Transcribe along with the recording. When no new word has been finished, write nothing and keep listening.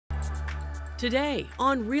Today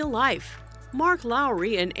on Real Life, Mark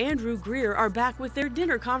Lowry and Andrew Greer are back with their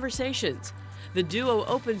dinner conversations. The duo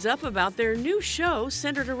opens up about their new show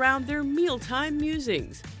centered around their mealtime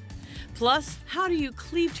musings. Plus, how do you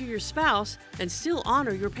cleave to your spouse and still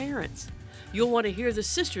honor your parents? You'll want to hear the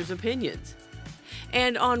sisters' opinions.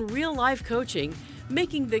 And on Real Life Coaching,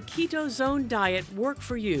 making the keto zone diet work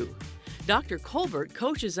for you. Dr. Colbert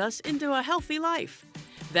coaches us into a healthy life.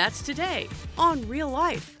 That's today on Real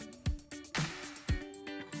Life.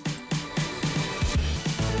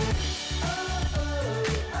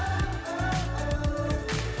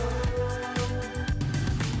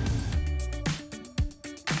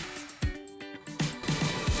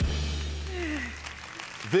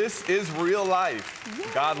 This is real life. Yay.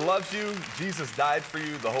 God loves you. Jesus died for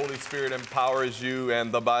you. The Holy Spirit empowers you, and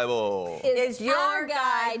the Bible is your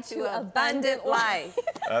guide to abundant life.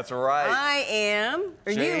 That's right. I am.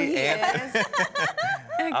 Or Jay you, Anthony.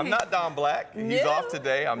 Okay. I'm not Don Black. He's off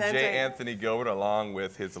today. I'm That's Jay right. Anthony Gilbert, along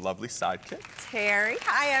with his lovely sidekick, Terry.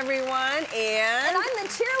 Hi, everyone. And I'm the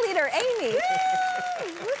cheerleader, Amy.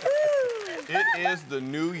 It is the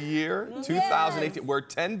new year, 2018. We're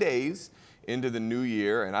 10 days into the new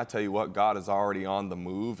year, and I tell you what, God is already on the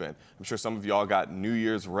move, and I'm sure some of y'all got New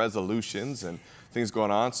Year's resolutions and things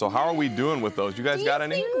going on. So how are we doing with those? You guys got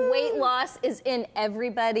any? Do you think weight loss is in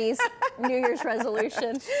everybody's New Year's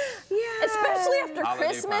resolution? Yeah. Especially after Holiday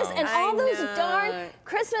Christmas pounds. and all those know. darn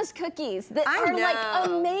Christmas cookies that are like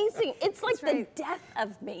amazing. It's like the death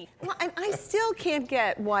of me. Well, and I still can't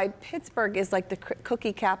get why Pittsburgh is like the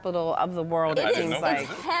cookie capital of the world. It seems like. It's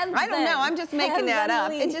heaven. I don't know. I'm just making that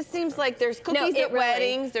up. Heavenly. It just seems like there's cookies at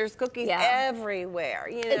weddings. There's cookies everywhere.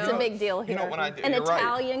 You know? It's a big deal here. You know, when I did, An you're right.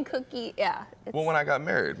 Italian cookie, Well, when I got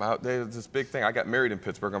married, there's this big thing. I got married in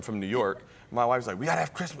Pittsburgh. I'm from New York. My wife's like, we gotta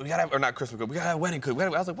have Christmas, or not Christmas cookies, we gotta have wedding cookies. I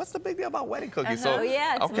was like, what's the big deal about wedding cookies? So,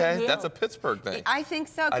 yeah, it's a big deal. That's a Pittsburgh thing. I think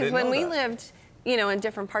so, I because didn't when know we that. lived, you know, in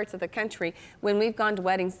different parts of the country, when we've gone to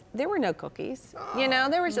weddings, there were no cookies. You know,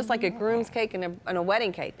 there was just like a groom's cake and a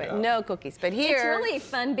wedding cake, but no cookies. But here, it's really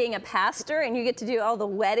fun being a pastor, and you get to do all the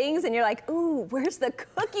weddings, and you're like, ooh, where's the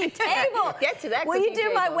cookie table? Get to that Will cookie you do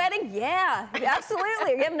table. my wedding? Yeah,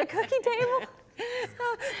 absolutely. Are you having a cookie table?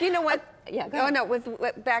 you know what? Yeah, go oh ahead. no,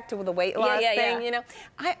 with back to the weight loss thing, you know,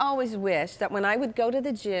 I always wish that when I would go to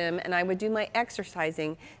the gym and I would do my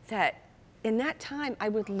exercising, that in that time I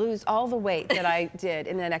would lose all the weight that I did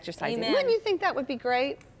in that exercising. Amen. Wouldn't you think that would be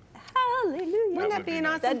great? Hallelujah. Wouldn't that be an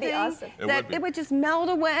awesome That'd thing? be awesome. It would just melt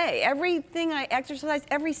away. Everything I exercise,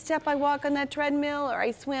 every step I walk on that treadmill or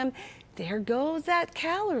I swim, there goes that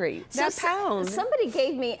calorie, that pound. Somebody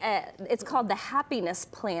gave me it's called the happiness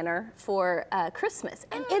planner for Christmas,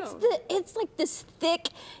 and it's like this thick,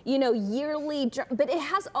 you know, yearly, but it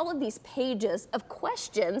has all of these pages of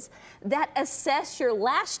questions that assess your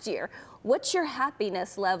last year. What's your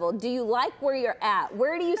happiness level? Do you like where you're at?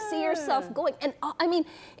 Where do you see yourself going? And I mean,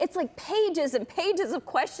 it's like pages and pages of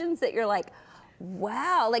questions that you're like,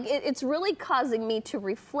 wow, like it's really causing me to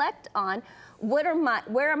reflect on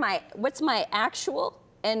what's my actual,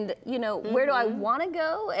 and you know, where do I want to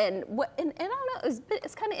go, and what, and I don't know,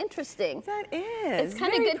 it's kind of interesting. That is. It's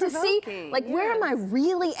kind of good to see, like, where am I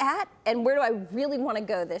really at, and where do I really want to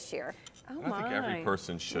go this year? Oh I think every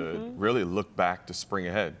person should really look back to spring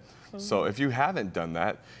ahead. So if you haven't done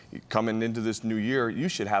that, coming into this new year, you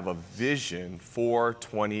should have a vision for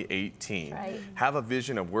 2018. Right. Have a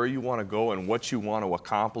vision of where you want to go and what you want to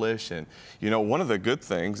accomplish. And, you know, one of the good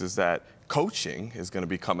things is that coaching is going to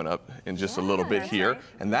be coming up in just a little bit here. Right.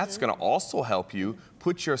 And that's going to also help you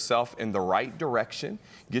put yourself in the right direction,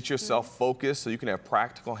 get yourself focused so you can have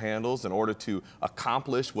practical handles in order to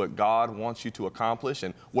accomplish what God wants you to accomplish.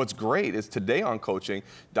 And what's great is today on coaching,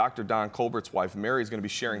 Dr. Don Colbert's wife, Mary, is going to be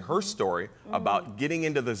sharing her story about getting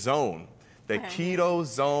into the zone. The keto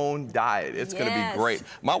zone diet. It's going to be great.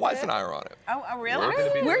 My wife and I are on it. Oh,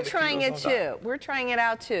 really? We're trying it too. We're trying it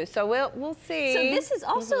out too. So we'll see. So this is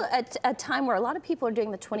also a time where a lot of people are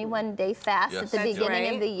doing the 21-day fast at the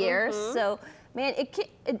beginning of the year. So, man,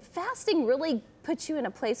 fasting really puts you in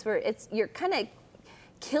a place where you're kind of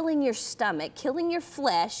killing your stomach, killing your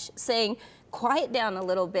flesh, saying, quiet down a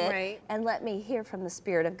little bit and let me hear from the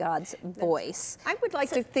Spirit of God's voice. I would like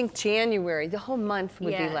to think January, the whole month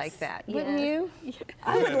would be like that, wouldn't you?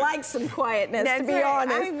 I would like some quietness, to be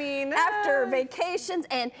honest. I mean, after vacations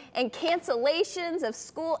and cancellations of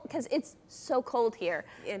school, because it's so cold here.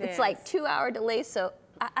 It's like 2-hour delays, so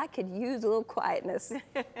I could use a little quietness.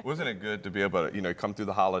 Wasn't it good to be able to, you know, come through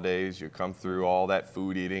the holidays, you come through all that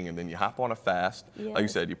food eating, and then you hop on a fast. Yes. Like you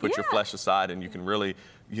said, you put your flesh aside, and you can really,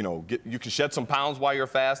 you know, you can shed some pounds while you're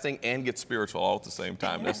fasting and get spiritual all at the same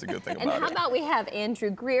time. That's the good thing about it. And how about we have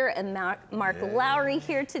Andrew Greer and Mark Lowry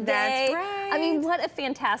here today? That's right. I mean, what a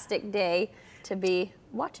fantastic day to be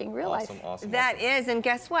watching Real Life. Awesome. That is, and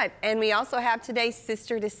guess what? And we also have today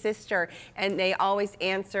Sister to Sister, and they always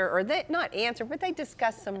answer, or they not answer, but they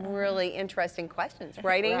discuss some really interesting questions,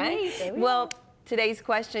 right, Amy? Right. Well, today's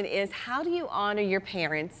question is, how do you honor your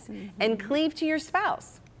parents and cleave to your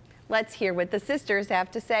spouse? Let's hear what the sisters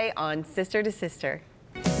have to say on Sister to Sister.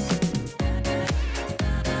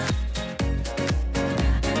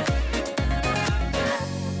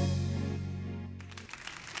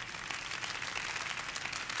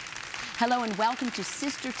 Hello and welcome to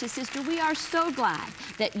Sister. We are so glad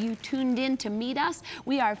that you tuned in to meet us.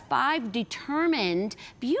 We are 5 determined,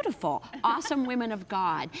 beautiful, awesome women of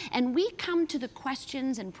God. And we come to the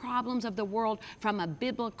questions and problems of the world from a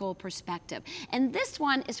biblical perspective. And this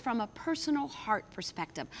one is from a personal heart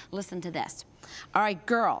perspective. Listen to this. All right,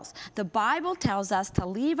 girls, the Bible tells us to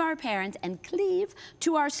leave our parents and cleave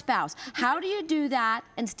to our spouse. How do you do that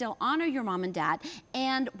and still honor your mom and dad?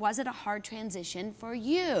 And was it a hard transition for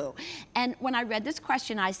you? And when I read this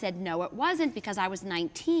question, I said, no, it wasn't, because I was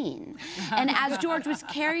 19. And as George was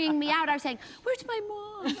carrying me out, I was saying, where's my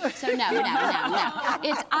mom? So no.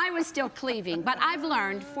 I was still cleaving, but I've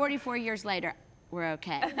learned 44 years later, we're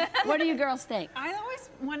okay. What do you girls think? I always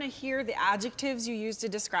want to hear the adjectives you use to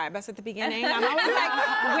describe us at the beginning. I'm always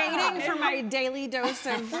like waiting for my daily dose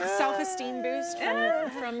of self-esteem boost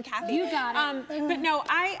from Kathy. You got it. But no,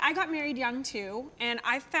 I got married young too, and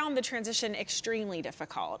I found the transition extremely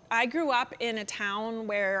difficult. I grew up in a town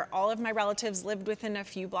where all of my relatives lived within a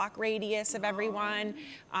few block radius of everyone.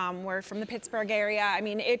 We're from the Pittsburgh area. I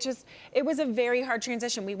mean, it was a very hard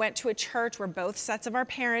transition. We went to a church where both sets of our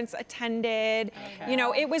parents attended. Okay. You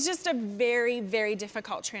know, it was just a very, very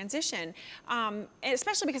difficult transition,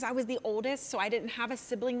 especially because I was the oldest, so I didn't have a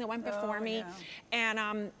sibling that went before me,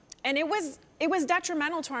 and it was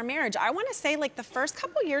detrimental to our marriage. I want to say, like, the first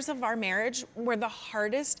couple years of our marriage were the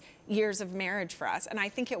hardest years of marriage for us, and I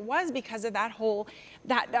think it was because of that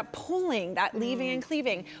pulling, that leaving and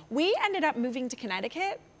cleaving. We ended up moving to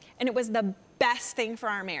Connecticut, and it was the best thing for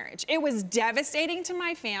our marriage. It was devastating to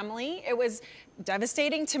my family. It was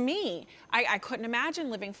devastating to me. I couldn't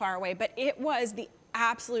imagine living far away, but it was the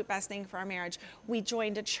absolute best thing for our marriage. We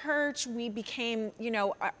joined a church. We became, you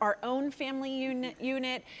know, our own family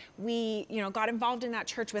unit. We, you know, got involved in that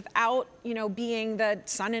church without, you know, being the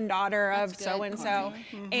son and daughter of so-and-so.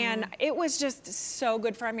 And it was just so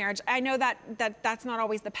good for our marriage. I know that's not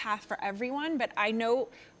always the path for everyone, but I know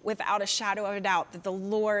without a shadow of a doubt that the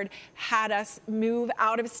Lord had us move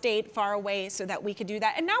out of state far away so that we could do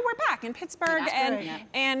that. And now we're back in Pittsburgh,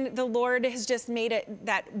 and the Lord has just made it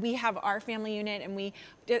that we have our family unit, and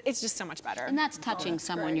it's just so much better. And that's touching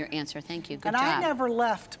someone, your answer. Thank you. Good job. And I never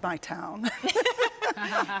left my town.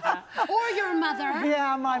 Or your mother.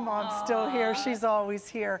 Yeah, my mom's still here. She's always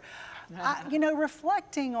here. You know,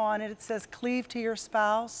 reflecting on it, it says cleave to your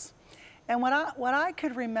spouse. And what I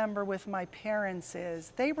could remember with my parents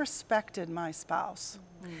is they respected my spouse.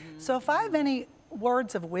 So if I have any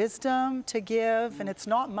words of wisdom to give, and it's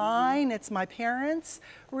not mine, it's my parents,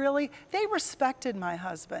 really, they respected my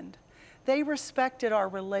husband. They respected our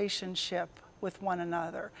relationship with one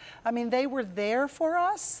another. I mean, they were there for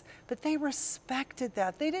us, but they respected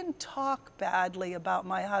that. They didn't talk badly about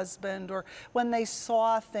my husband, or when they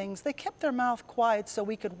saw things, they kept their mouth quiet so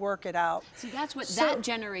we could work it out. See, that's what that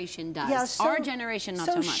generation does. Yeah, so, our generation, not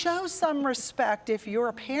so much. So show some respect if you're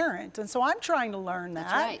a parent. And so I'm trying to learn that.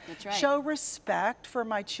 That's right, that's right. Show respect for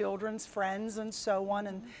my children's friends and so on,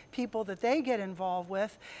 and people that they get involved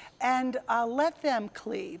with. And let them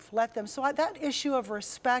cleave, let them. So that issue of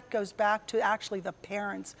respect goes back to actually the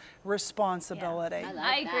parents' responsibility. Yeah,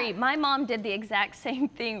 I agree. My mom did the exact same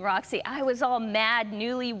thing, Roxy. I was all mad,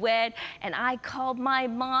 newlywed, and I called my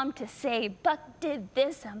mom to say, Buck did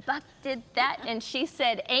this and Buck did that. And she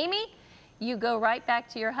said, Amy, you go right back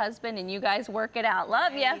to your husband and you guys work it out.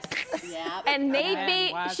 Love ya. Yep. And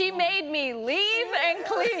she made me leave and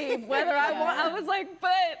cleave, whether I want. I was like,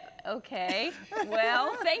 but okay,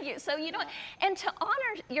 well, thank you. So, you know, and to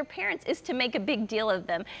honor your parents is to make a big deal of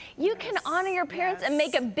them. You can honor your parents and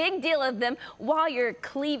make a big deal of them while you're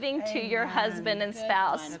cleaving to your husband and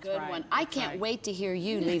spouse. Good one. I can't wait to hear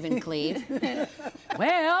you leave and cleave.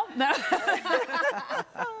 Well, no.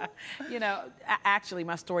 You know, actually,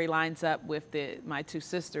 my story lines up with my two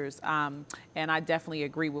sisters, and I definitely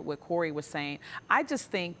agree with what Corey was saying. I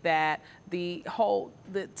just think that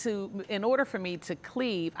in order for me to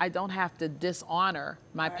cleave, I don't have to dishonor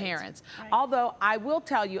my parents. Right. Although I will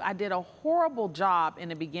tell you, I did a horrible job in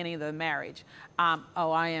the beginning of the marriage.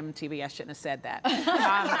 Oh, I am TV. I shouldn't have said that.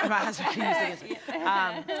 My husband used it.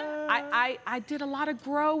 I did a lot of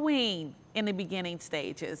growing in the beginning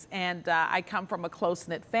stages, and I come from a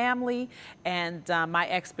close-knit family, and my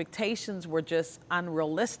expectations were just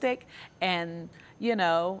unrealistic, and you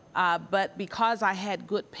know, but because I had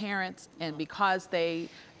good parents and because they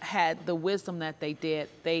had the wisdom that they did,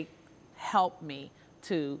 they helped me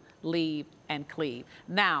to leave and cleave.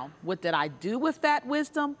 Now, what did I do with that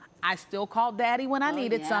wisdom? I still called Daddy when I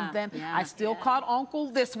needed something. I still called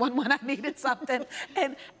Uncle this one when I needed something.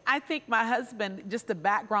 And I think my husband, just the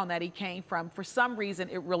background that he came from, for some reason,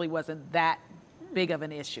 it really wasn't that big of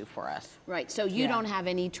an issue for us. Right, so you don't have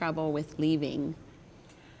any trouble with leaving?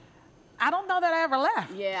 I don't know that I ever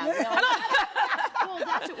left. Yeah. Well,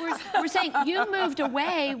 that's what we're saying. You moved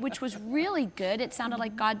away, which was really good. It sounded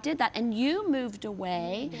like God did that. And you moved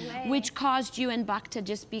away, which caused you and Buck to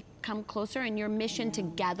just become closer, and your mission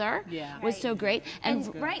together was so great.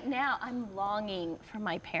 And right now, I'm longing for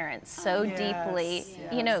my parents so deeply.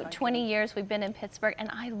 You know, 20 years we've been in Pittsburgh,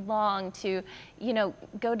 and I long to, you know,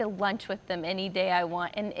 go to lunch with them any day I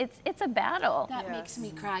want. And it's a battle. That makes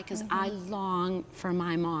me cry, because I long for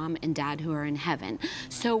my mom and dad who are in heaven.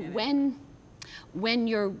 So when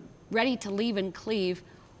you're ready to leave and cleave,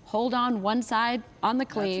 hold on one side on the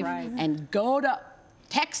cleave and go to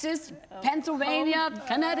Texas, Pennsylvania,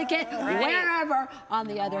 Connecticut, wherever on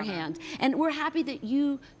the other hand. And we're happy that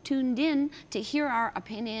you tuned in to hear our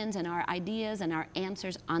opinions and our ideas and our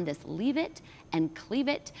answers on this Leave It and Cleave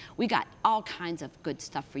It. We got all kinds of good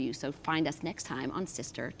stuff for you, so find us next time on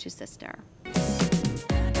Sister to Sister.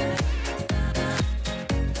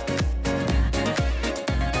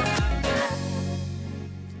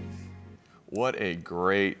 What a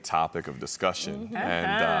great topic of discussion.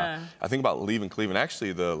 And I think about leaving cleaving.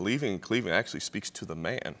 Actually, the leaving cleaving actually speaks to the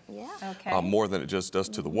man. More than it just does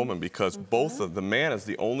to the woman, because both of the man is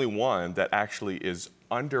the only one that actually is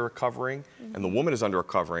under a covering, and the woman is under a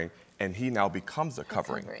covering, and he now becomes a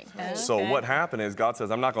covering. So what happened is God says,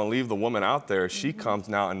 I'm not going to leave the woman out there. She comes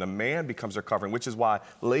now, and the man becomes her covering, which is why,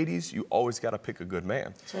 ladies, you always got to pick a good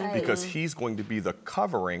man, because he's going to be the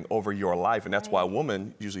covering over your life, and that's why a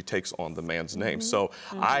woman usually takes on the man's name. So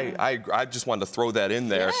I just wanted to throw that in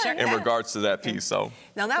there in regards to that piece. So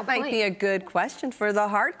now that might be a good question for the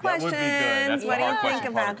hard questions. That would be good. That's what the do hard you think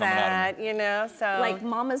question about that? You know, so like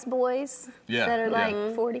mama's boys that are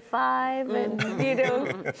like 45 and you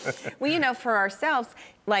know. Well, you know, for ourselves,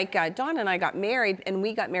 like Dawn and I got married, and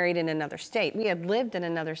we got married in another state. We had lived in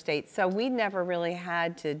another state, so we never really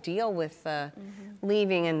had to deal with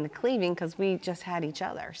leaving and the cleaving, because we just had each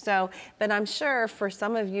other. So, but I'm sure for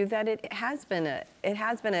some of you that it has been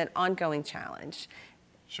an ongoing challenge.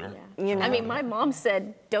 Sure. You know? I mean, my mom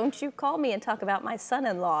said, don't you call me and talk about my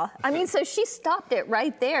son-in-law. I mean, so she stopped it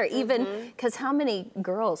right there, even because how many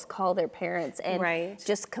girls call their parents and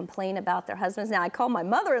just complain about their husbands? Now, I call my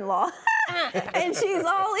mother-in-law, and she's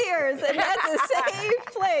all ears, and that's a safe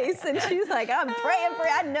place. And she's like, I'm praying for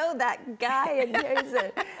you. I know that guy. And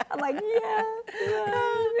I'm like,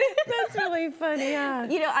 That's really funny,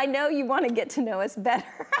 You know, I know you want to get to know us better.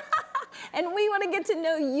 And we want to get to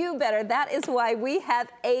know you better. That is why we have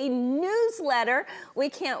a newsletter we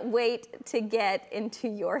can't wait to get into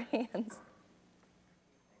your hands.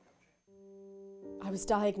 I was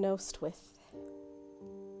diagnosed with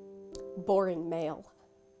boring mail.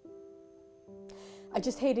 I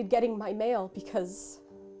just hated getting my mail because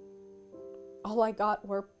all I got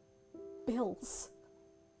were bills.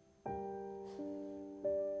 I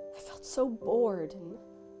felt so bored and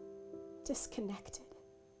disconnected.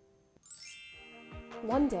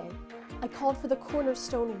 One day, I called for the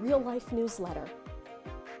Cornerstone Real Life newsletter.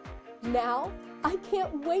 Now, I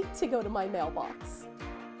can't wait to go to my mailbox.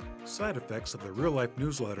 Side effects of the Real Life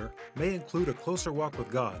newsletter may include a closer walk with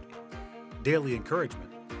God, daily encouragement,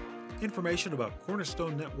 information about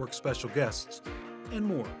Cornerstone Network special guests, and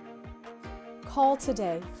more. Call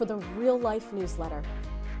today for the Real Life newsletter.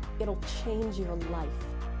 It'll change your life.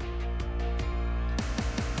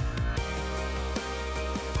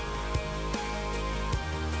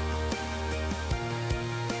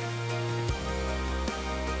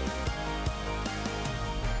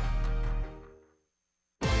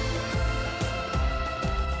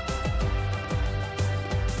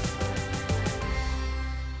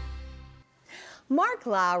 Mark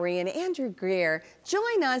Lowry and Andrew Greer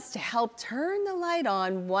join us to help turn the light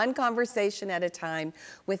on one conversation at a time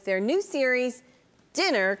with their new series,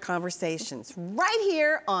 Dinner Conversations, right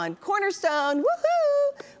here on Cornerstone.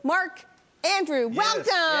 Woohoo! Mark, Andrew, welcome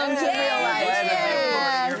to Real Life.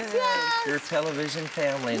 Yes. Your television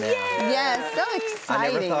family now. Yes, so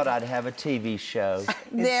exciting. I never thought I'd have a TV show.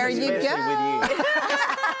 There you go. With you.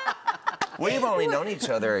 We've only known each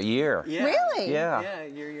other a year. Yeah. Really?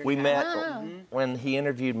 Yeah. We met when he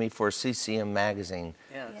interviewed me for CCM magazine.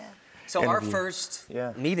 Yeah. So our first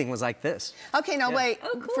meeting was like this. Okay, now wait. Oh,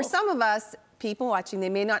 cool. For some of us, people watching, they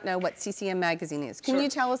may not know what CCM magazine is. Can you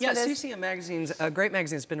tell us what it is? Yeah, CCM magazine's a great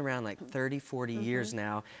magazine. It's been around like 30, 40 years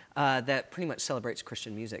now. That pretty much celebrates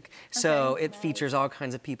Christian music. So it features all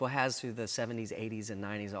kinds of people, has through the 70s, 80s, and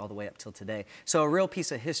 90s, all the way up till today. So a real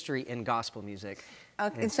piece of history in gospel music.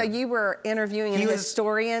 Okay, so you were interviewing a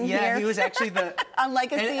historian here? Yeah, he was actually a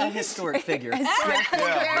legacy? A historic figure.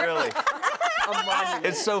 Yeah, really.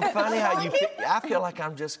 It's so funny how you I feel like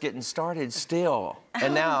I'm just getting started still.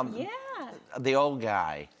 And now I'm the old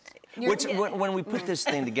guy. When we put this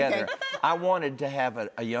thing together, I wanted to have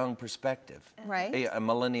a young perspective. Right. A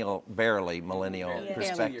millennial, barely millennial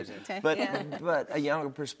perspective. But a younger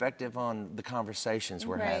perspective on the conversations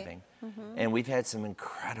we're having. And we've had some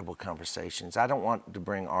incredible conversations. I don't want to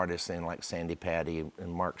bring artists in like Sandy Patty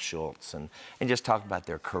and Mark Schultz and just talk about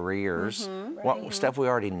their careers, stuff we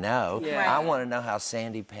already know. I want to know how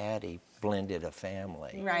Sandy Patty blended a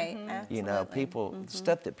family. Right. You know,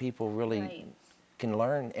 stuff that people really can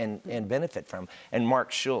learn and benefit from. And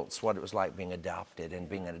Mark Schultz, what it was like being adopted and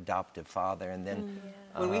being an adoptive father. And then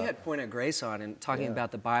when we had Point of Grace on and talking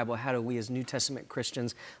about the Bible, how do we as New Testament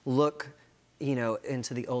Christians look, you know,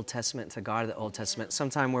 into the Old Testament, to God of the Old Testament,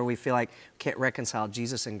 sometime where we feel like we can't reconcile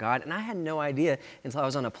Jesus and God. And I had no idea until I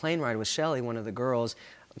was on a plane ride with Shelly, one of the girls,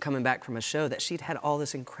 coming back from a show, that she'd had all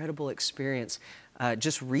this incredible experience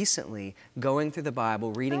just recently going through the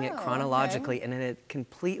Bible, reading it chronologically, and it had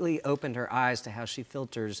completely opened her eyes to how she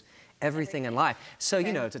filters everything in life. So,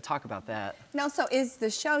 you know, to talk about that. Now, so is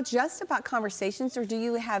the show just about conversations, or do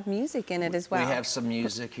you have music in it as well? We have some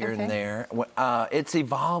music here and there. It's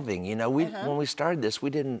evolving, you know. When we started this,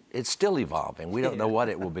 it's still evolving. We don't know what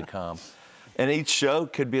it will become. And each show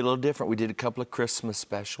could be a little different. We did a couple of Christmas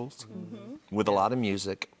specials with a lot of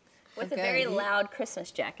music. With a very loud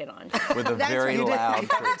Christmas jacket on. With a very loud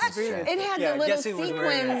Christmas jacket. It had the little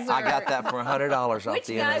sequins. I got that for $100 off the internet. Which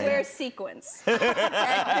guy wears sequins? That's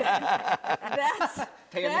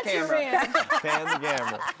Pan the camera. Pan the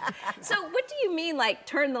camera. So what do you mean, like,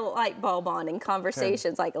 turn the light bulb on in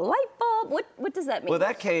conversations? Like a light bulb? What does that mean? Well,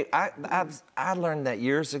 that came, I learned that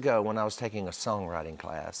years ago when I was taking a songwriting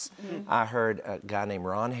class. I heard a guy named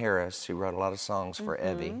Ron Harris, who wrote a lot of songs for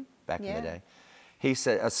Evie back in the day. He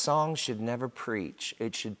said, a song should never preach,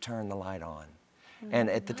 it should turn the light on.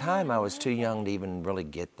 And at the time, I was too young to even really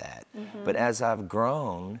get that. But as I've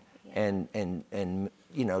grown and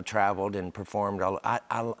you know, traveled and performed,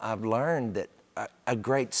 I've learned that a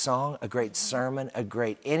great song, a great sermon, a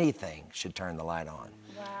great anything should turn the light on.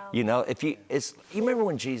 You know, you remember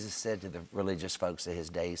when Jesus said to the religious folks of his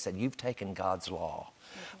day, he said, you've taken God's law,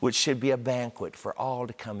 which should be a banquet for all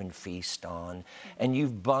to come and feast on, and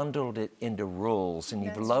you've bundled it into rules, and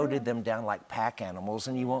you've loaded them down like pack animals,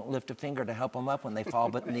 and you won't lift a finger to help them up when they fall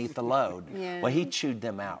beneath the load. Well, he chewed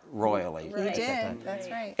them out royally. He did, that's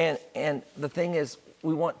right. And the thing is,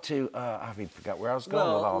 we want to, I forgot where I was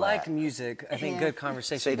going with all like that. music, I think good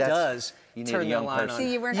conversation does turn the light on.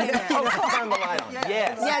 See, you were here. Turn the light on.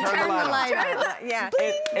 Yes. Yeah, turn the light on. Yeah.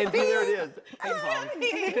 And there it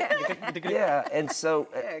is. Yeah, and so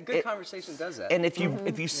good conversation does that. And if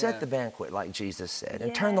you set the banquet like Jesus said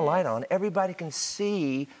and turn the light on, everybody can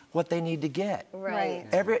see what they need to get. Right.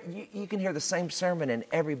 You can hear the same sermon and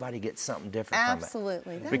everybody gets something different from it.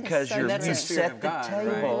 Absolutely. Because you set the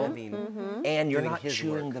table, right? I mean, and you're not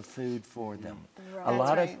chewing the food for them. A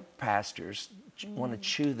lot of pastors want to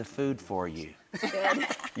chew the food for you.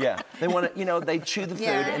 Yeah, they want to, you know, they chew the food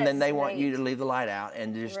and then they want you to leave the light out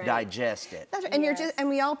and just digest it. That's right. And and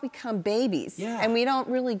we all become babies, and we don't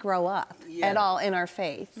really grow up at all in our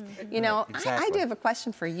faith. You know, I do have a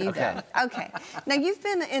question for you though. Okay. Now you've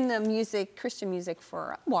been in the Christian music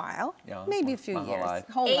for a while, maybe a few years.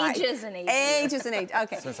 Whole life. Ages and ages. Ages and ages.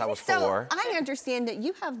 Okay. Since I was 4. So I understand that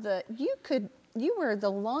you were the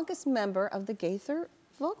longest member of the Gaither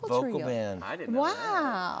vocal trio. band. I didn't know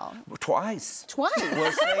Wow. Twice.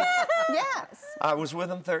 Yes. I was with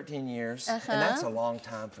them 13 years, and that's a long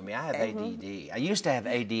time for me. I have ADD. I used to have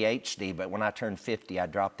ADHD, but when I turned 50, I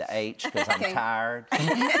dropped the H because I'm tired.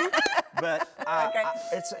 But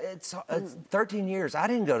it's 13 years. I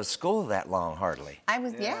didn't go to school that long, hardly. That's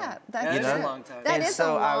a long time. That is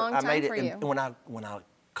a long time for you. When I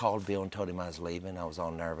called Bill and told him I was leaving, I was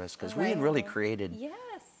all nervous because we had really created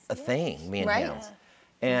a thing, me and him.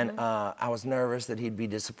 And I was nervous that he'd be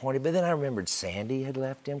disappointed, but then I remembered Sandy had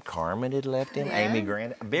left him, Carmen had left him, Amy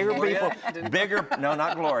Grant, bigger people, no,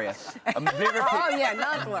 not Gloria. Bigger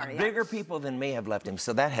not Gloria. Bigger people than me have left him,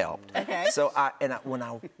 so that helped. Okay. So when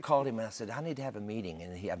I called him and I said, I need to have a meeting,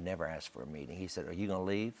 and I've never asked for a meeting. He said, are you gonna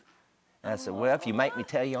leave? And I said, well, if you make me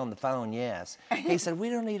tell you on the phone, yes. He said,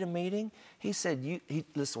 we don't need a meeting. He said,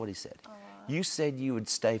 listen to what he said. You said you would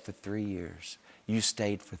stay for 3 years. You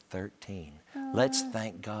stayed for 13. Let's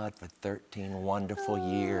thank God for 13 wonderful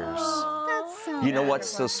years. That's so You know what's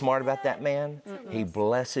so smart about that man? He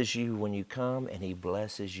blesses you when you come, and he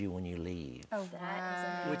blesses you when you leave. Oh,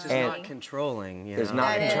 wow. Which is not controlling. You know? It's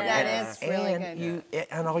not controlling. That is really good.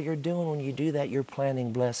 And all you're doing when you do that, you're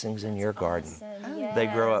planting blessings in your garden. Yes. They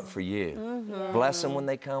grow up for you. Bless them when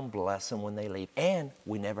they come, bless them when they leave. And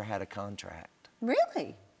we never had a contract.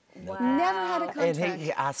 Really? Wow. Never had a contract.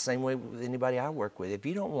 And I same way with anybody I work with. If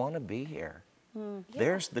you don't want to be here,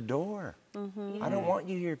 there's the door. I don't want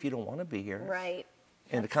you here if you don't want to be here. Right.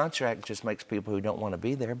 And the contract just makes people who don't want to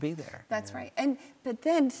be there be there. That's right. But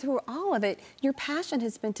then through all of it, your passion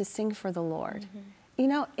has been to sing for the Lord. You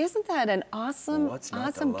know, isn't that an awesome, What's not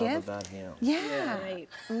awesome to love gift? about him? Yeah. Right.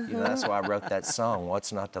 You know, that's why I wrote that song,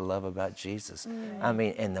 What's Not to Love About Jesus. I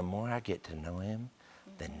mean, and the more I get to know him,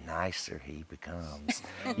 the nicer he becomes.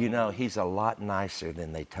 You know, he's a lot nicer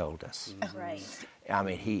than they told us. Right. I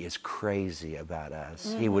mean, he is crazy about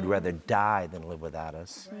us. He would rather die than live without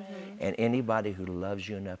us. And anybody who loves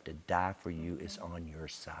you enough to die for you is on your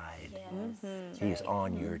side. Yes. He is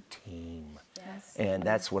on your team. Yes. And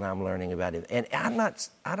that's what I'm learning about him. And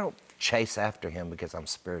I don't chase after him because I'm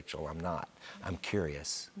spiritual. I'm not. I'm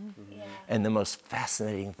curious. Yeah. And the most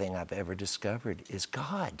fascinating thing I've ever discovered is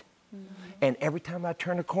God. And every time I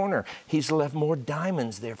turn a corner, he's left more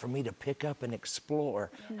diamonds there for me to pick up and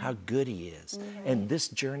explore how good he is. And this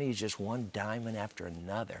journey is just one diamond after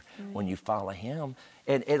another when you follow him.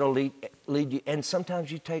 And it'll lead you. And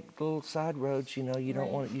sometimes you take little side roads, you know, you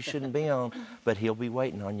don't want, you shouldn't be on, but he'll be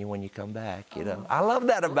waiting on you when you come back, you know. I love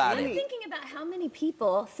that about him. I'm thinking about how many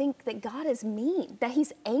people think that God is mean, that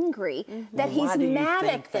he's angry, that he's Why do you mad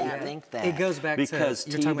think at them. They think that? It goes back because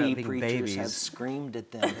to you're talking about TV being preachers babies. have screamed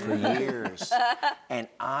at them for years. And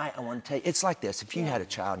I want to tell you, it's like this. If you had a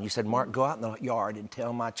child and you said, Mark, go out in the yard and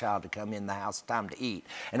tell my child to come in the house, it's time to eat.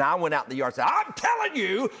 And I went out in the yard and said, I'm telling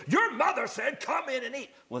you, your mother said come in and eat.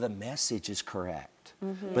 Well, the message is correct,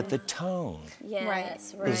 but the tone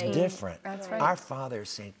Yes, is different. That's right. Our Father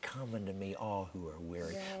said, come unto me all who are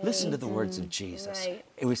weary. Listen to the words of Jesus.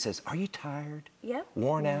 He says, are you tired? Yep.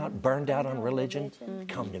 Worn out, burned out on religion?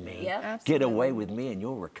 Come to me. Yep. Get away with me and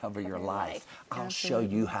you'll recover your life. I'll show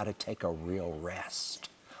you how to take a real rest.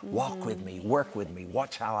 Walk with me, work with me,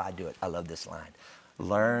 watch how I do it. I love this line.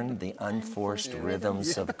 Learn the unforced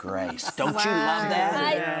rhythms of grace. Don't you love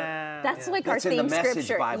that? That's like That's our in theme the Message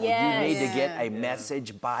scripture. Bible. Yes. You need to get a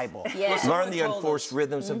Message Bible. Yes. Learn the unforced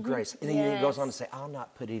rhythms of grace. And then he goes on to Yes. say, I'll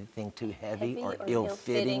not put anything too heavy or or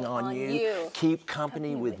ill-fitting on you. Keep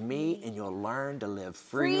company with me and you'll learn to live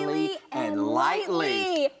freely and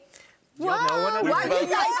lightly. Wow, wow, you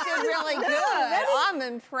guys did really good. I'm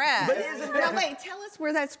impressed. Now, wait, tell us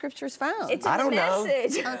where that scripture's found. It's in I don't the know.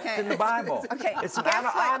 message. Okay. It's in the Bible. Okay. It's, Guess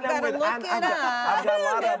what? You better look it I've got a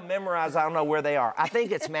lot of them memorized. I don't know where they are. I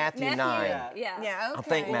think it's Matthew 9. Yeah. Yeah, okay. I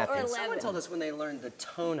think Matthew. Or 11. Someone told us when they learned the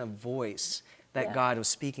tone of voice that God was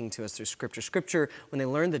speaking to us through Scripture. Scripture, when they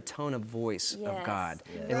learned the tone of voice of God,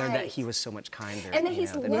 they learned that He was so much kinder. And that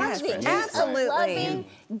He's than loving. His friends. Absolutely. He's a loving,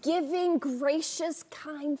 giving, gracious,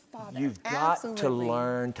 kind Father. You've got to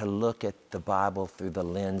learn to look at the Bible through the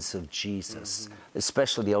lens of Jesus,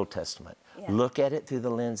 especially the Old Testament. Yeah. Look at it through the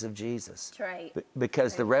lens of Jesus. That's right.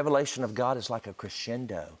 Because the revelation of God is like a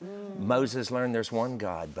crescendo. Moses learned there's one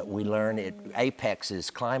God, but we learn it apexes,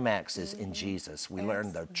 climaxes in Jesus. We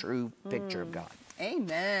learn the true picture of God.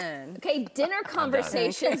 Amen. Okay, Dinner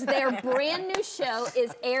Conversations, their brand new show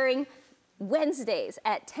is airing Wednesdays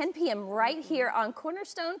at 10 p.m. right here on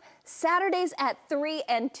Cornerstone, Saturdays at 3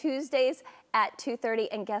 and Tuesdays at 2:30.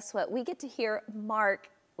 And guess what? We get to hear Mark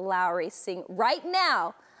Lowry sing right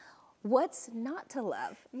now, What's Not to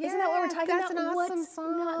Love. Isn't that what we're talking that's about? an awesome What's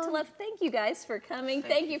song. Not to Love. Thank you guys for coming.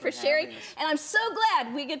 Thank you for sharing. And I'm so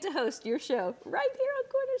glad we get to host your show right here on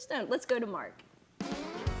Cornerstone. Let's go to Mark.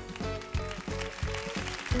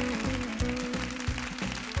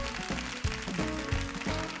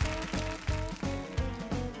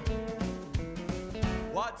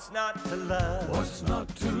 What What's not to love? What's not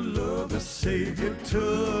to love? The Savior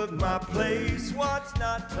took my place. What's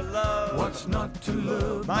not to love? What's not to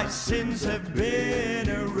love? My sins have been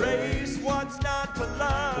erased. What's not to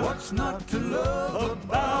love? What's not to love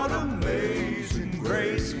about amazing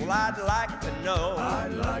grace? Well, I'd like to know.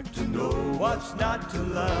 I'd like to know. What's not to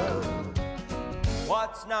love?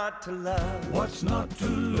 What's not to love? What's not to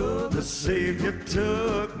love? The Savior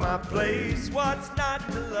took my place. What's not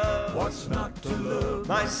to love? What's not to love?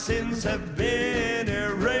 My sins have been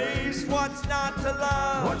erased. What's not to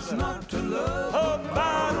love? What's not to love?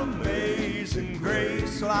 About amazing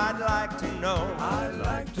grace. Well, I'd like to know. I'd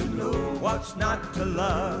like to know. What's not to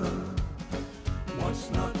love? What's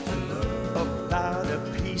not to love? About a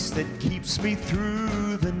peace that keeps me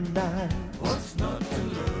through the night. What's not to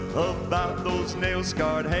love? About those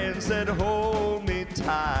nail-scarred hands that hold me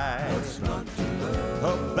tight. What's not to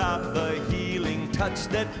love? About the healing touch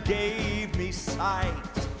that gave me sight.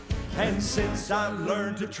 And since I've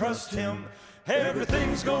learned to trust Him,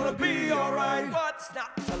 everything's gonna be alright. What's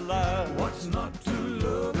not to love? What's not to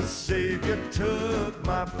love? The Savior took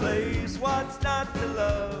my place. What's not to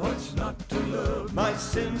love? What's not to love? My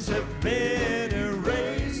sins have been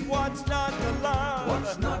erased. What's not to love?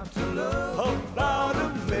 What's not to love? About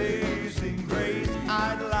amazing grace.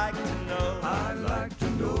 I'd like to know. I'd like to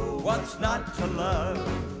know. What's not to love?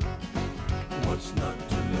 What's not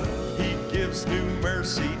to love? He gives new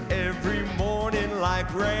mercy every morning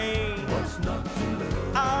like rain. What's not to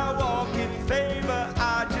love? I walk in favor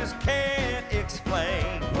I just can't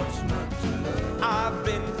explain. What's not to love? I've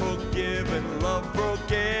been forgiven, love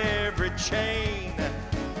broke every chain.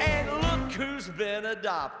 And look who's been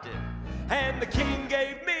adopted, and the King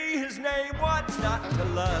gave me His name. What's not to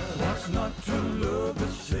love? What's not to love? The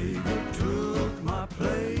Savior took my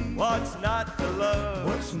place. What's not to love?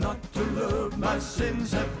 What's not to love? My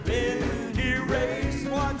sins have been erased.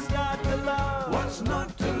 What's not to love? What's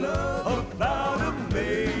not to love? About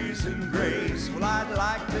amazing grace. Well, I'd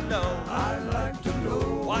like to know. I'd like to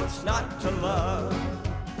know. What's not to love?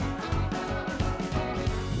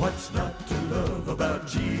 What's not to love about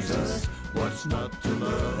Jesus? What's not to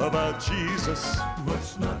love about Jesus?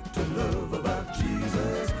 What's not to love about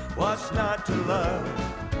Jesus? What's not to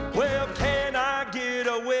love? Well, can I get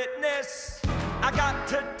a witness? I got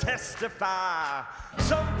to testify.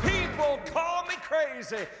 Some people call me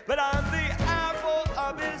crazy, but I'm the apple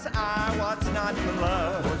of His eye. What's not to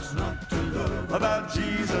love? What's not to love about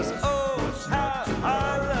Jesus? Oh, how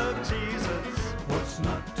I love Jesus. What's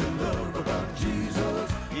not to love about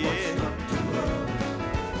Jesus? Yeah. What's not to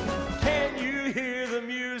love? Can you hear the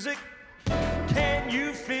music? Can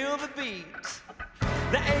you feel the beat?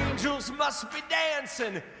 The angels must be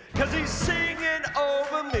dancing, 'cause He's singing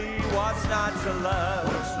over me. What's not to love?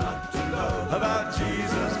 What's not to love about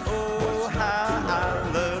Jesus? Oh, how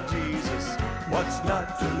I love Jesus. What's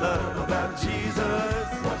not to love about Jesus?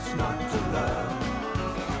 What's not to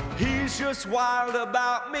love? He's just wild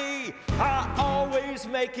about me. I always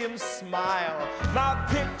make Him smile. My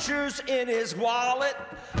picture's in His wallet,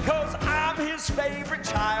 'cause I'm His favorite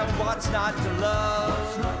child. What's not to love?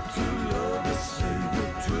 What's not to love? The Savior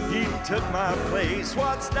took. He took my place.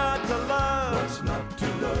 What's not to love? What's not to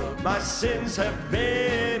love? My sins have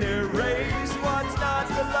been erased. What's not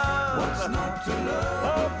to love? What's not to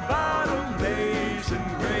love? About amazing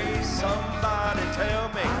grace. Somebody tell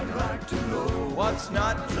me. I'd like to know. What's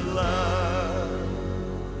not to love?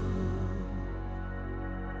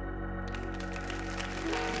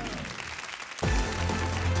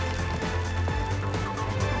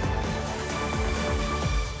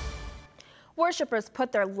 Worshippers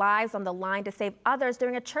put their lives on the line to save others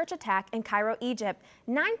during a church attack in Cairo, Egypt.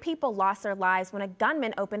 9 people lost their lives when a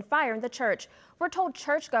gunman opened fire in the church. We're told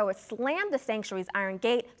churchgoers slammed the sanctuary's iron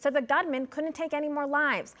gate so the gunman couldn't take any more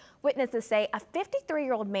lives. Witnesses say a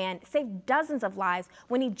 53-year-old man saved dozens of lives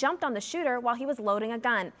when he jumped on the shooter while he was loading a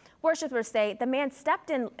gun. Worshippers say the man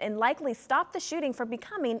stepped in and likely stopped the shooting from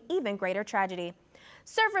becoming even greater tragedy.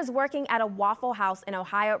 Servers working at a Waffle House in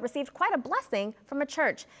Ohio received quite a blessing from a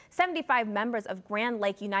church. 75 members of Grand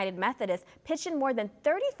Lake United Methodist pitched in more than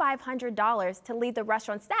 $3,500 to leave the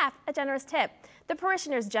restaurant staff a generous tip. The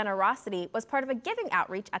parishioners' generosity was part of a giving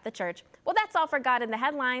outreach at the church. Well, that's all for God in the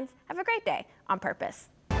Headlines. Have a great day on purpose.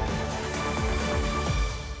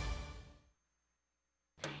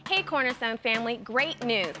 Hey Cornerstone family, great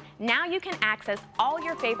news. Now you can access all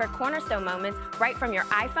your favorite Cornerstone moments right from your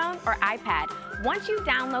iPhone or iPad. Once you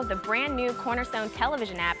download the brand new Cornerstone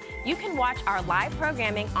television app, you can watch our live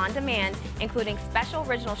programming on demand, including special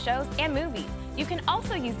original shows and movies. You can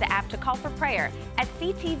also use the app to call for prayer. At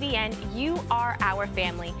CTVN, you are our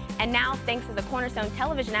family. And now, thanks to the Cornerstone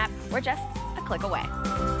television app, we're just a click click away.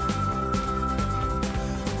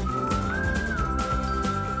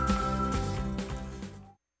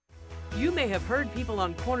 You may have heard people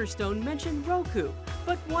on Cornerstone mention Roku,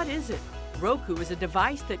 but what is it? Roku is a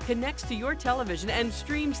device that connects to your television and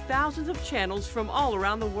streams thousands of channels from all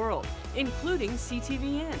around the world, including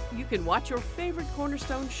CTVN. You can watch your favorite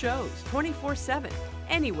Cornerstone shows 24/7,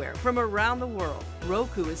 anywhere from around the world.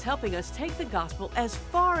 Roku is helping us take the gospel as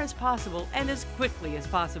far as possible and as quickly as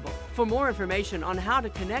possible. For more information on how to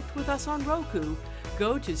connect with us on Roku,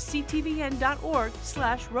 go to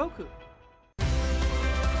ctvn.org/Roku.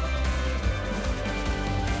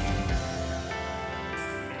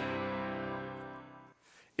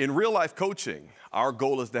 In Real Life Coaching, our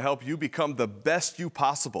goal is to help you become the best you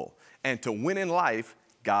possible and to win in life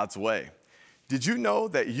God's way. Did you know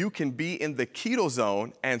that you can be in the keto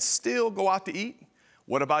zone and still go out to eat?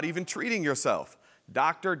 What about even treating yourself?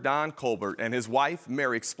 Dr. Don Colbert and his wife,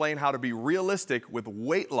 Mary, explain how to be realistic with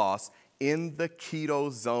weight loss in the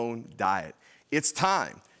keto zone diet. It's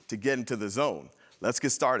time to get into the zone. Let's get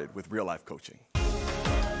started with Real Life Coaching.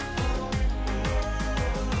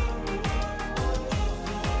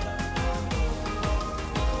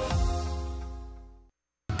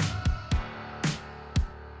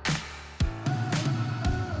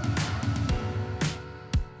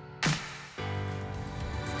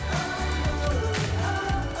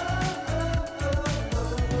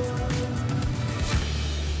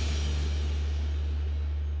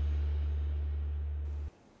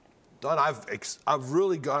 Don, I've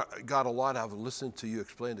really got a lot out of listening to you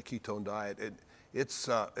explain the ketone diet. It's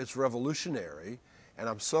revolutionary, and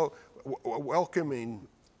I'm so welcoming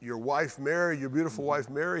your wife, Mary, your beautiful wife,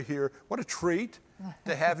 Mary, here. What a treat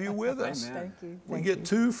to have you with us. Thank you. We get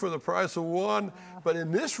two for the price of one. But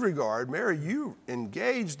in this regard, Mary, you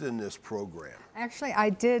engaged in this program. Actually, I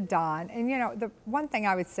did, Don. And you know, the one thing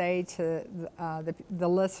I would say to the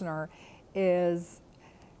listener is,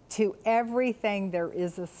 to everything there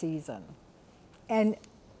is a season. And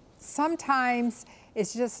sometimes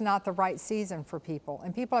it's just not the right season for people.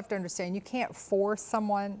 And people have to understand you can't force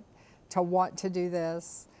someone to want to do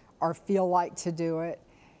this or feel like to do it.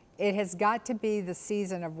 It has got to be the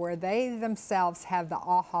season of where they themselves have the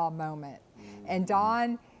aha moment. And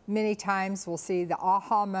Don many times will see the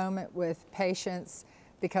aha moment with patients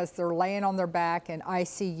because they're laying on their back in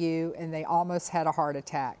ICU and they almost had a heart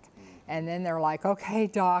attack. And then they're like, okay,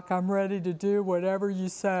 doc, I'm ready to do whatever you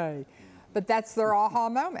say. But that's their aha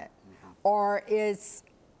moment. Or it's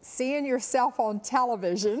seeing yourself on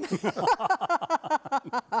television,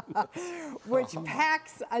 which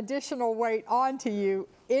packs additional weight onto you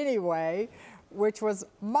anyway, which was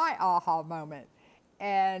my aha moment.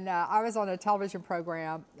 And I was on a television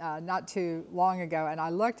program not too long ago, and I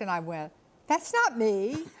looked and I went, that's not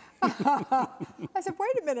me. I said,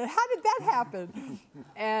 wait a minute, how did that happen?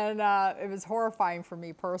 And it was horrifying for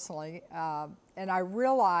me personally. And I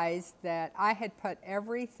realized that I had put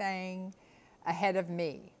everything ahead of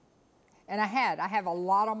me. And I have a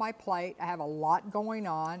lot on my plate. I have a lot going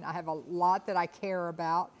on. I have a lot that I care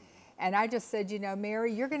about. And I just said, you know,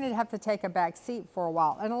 Mary, you're going to have to take a back seat for a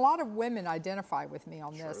while. And a lot of women identify with me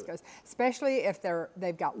on this, because especially if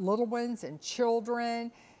they've got little ones and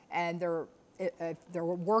children, and if they're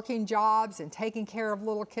working jobs and taking care of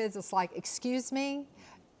little kids. It's like, excuse me,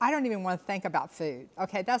 I don't even want to think about food.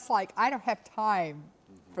 Okay, that's like, I don't have time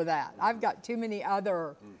for that. I've got too many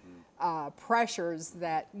other pressures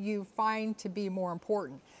that you find to be more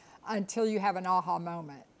important until you have an aha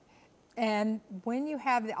moment. And when you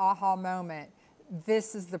have the aha moment,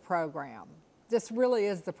 this is the program. This really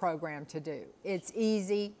is the program to do. It's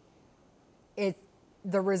easy.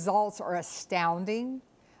 The results are astounding.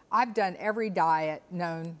 I've done every diet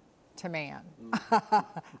known to man.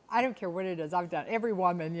 I don't care what it is. I've done every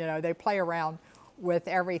woman, you know, they play around with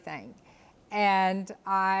everything. And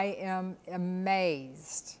I am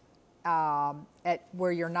amazed at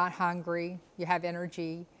where you're not hungry, you have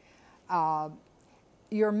energy,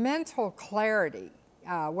 your mental clarity.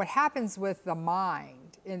 What happens with the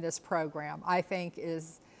mind in this program, I think,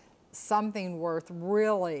 is something worth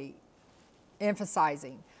really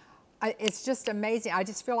emphasizing. It's just amazing. I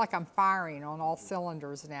just feel like I'm firing on all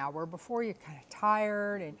cylinders now, where before you're kind of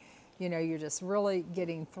tired and, you know, you're just really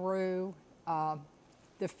getting through. The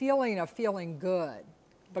feeling of feeling good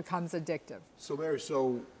becomes addictive. So Mary,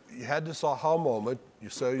 so you had this aha moment, you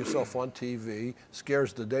saw yourself on TV,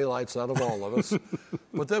 scares the daylights out of all of us.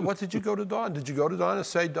 But then what did you go to Don? Did you go to Don and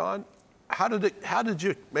say, Don, how did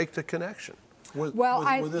you make the connection with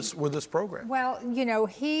this program? Well, you know,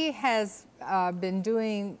 he has been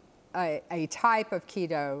doing a type of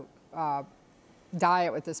keto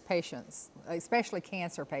diet with his patients, especially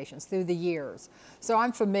cancer patients, through the years. So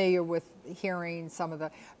I'm familiar with hearing some of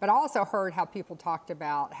the, but I also heard how people talked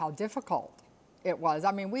about how difficult it was.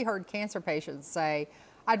 I mean, we heard cancer patients say,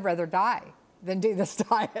 I'd rather die than do this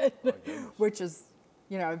diet, which is,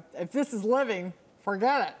 you know, if this is living,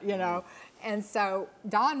 forget it, you know. And so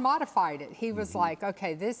Don modified it. He was like,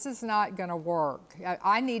 okay, this is not gonna work.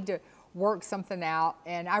 I need to work something out.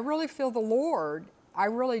 And I really feel the Lord, I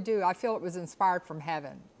really do. I feel it was inspired from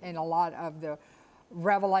heaven in a lot of the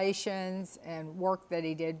revelations and work that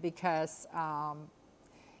he did, because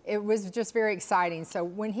it was just very exciting. So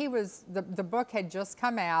when he was, the book had just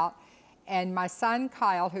come out, and my son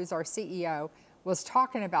Kyle, who's our CEO, was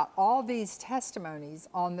talking about all these testimonies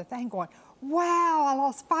on the thing, going, wow, I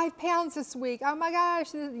lost 5 pounds this week. Oh my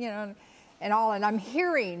gosh, you know, and all. And I'm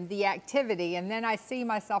hearing the activity, and then I see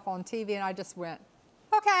myself on TV, and I just went,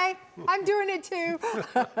 okay, I'm doing it too.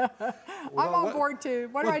 I'm on board too.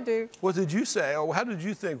 What do I do? What did you say? Oh, how did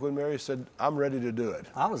you think when Mary said, I'm ready to do it?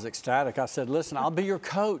 I was ecstatic. I said, listen, I'll be your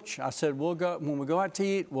coach. I said, we'll go, when we go out to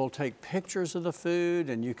eat, we'll take pictures of the food,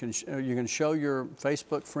 and you can show your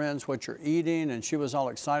Facebook friends what you're eating. And she was all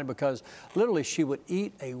excited because literally she would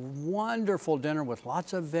eat a wonderful dinner with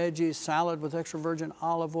lots of veggies, salad with extra virgin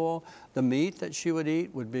olive oil. The meat that she would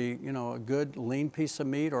eat would be, you know, a good lean piece of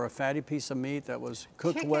meat or a fatty piece of meat that was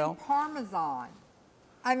cooked well. Chicken Parmesan.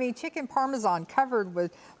 I mean, chicken Parmesan covered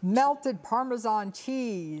with melted Parmesan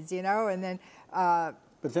cheese, you know, and then... but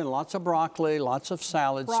then lots of broccoli, lots of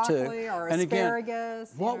salads too. Broccoli or and asparagus.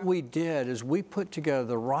 Again, what we did is we put together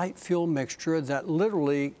the right fuel mixture that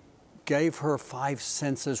literally gave her 5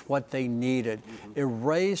 senses what they needed. It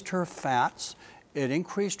raised her fats. It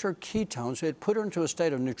increased her ketones. It put her into a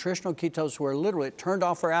state of nutritional ketosis where literally it turned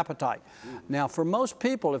off her appetite. Now, for most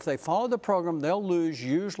people, if they follow the program, they'll lose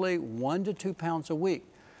usually 1 to 2 pounds a week.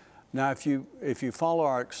 Now, if you follow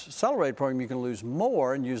our accelerated program, you can lose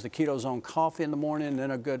more and use the Keto Zone coffee in the morning, and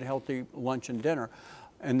then a good healthy lunch and dinner,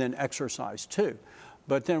 and then exercise too.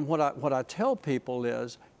 But then what I tell people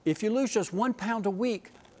is, if you lose just 1 pound a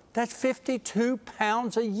week, that's 52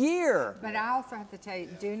 pounds a year. But I also have to tell you,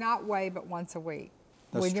 do not weigh but once a week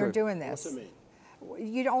That's you're true. doing this. What's it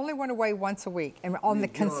mean? You only want to weigh once a week, and on the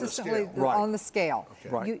consistently on the scale. Okay.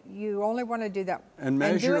 Right. You only want to do that and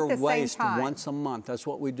measure and do it your waist same time. once a month. That's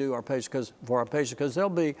what we do for our patients, because they'll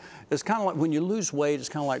be. It's kind of like when you lose weight. It's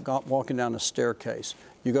kind of like walking down a staircase.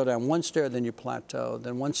 You go down one stair, then you plateau,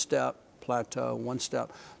 then one step, plateau, one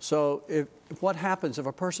step. So what happens if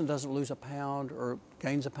a person doesn't lose a pound or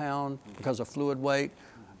gains a pound because of fluid weight,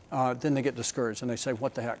 then they get discouraged and they say,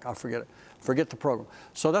 what the heck, I'll forget it. Forget the program.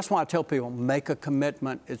 So that's why I tell people, make a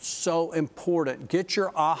commitment. It's so important. Get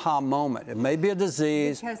your aha moment. It may be a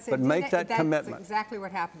disease, but make that commitment. That's exactly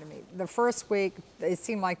what happened to me. The first week, it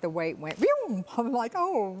seemed like the weight went, boom. I'm like,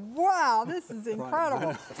 oh, wow, this is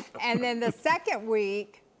incredible. And then the second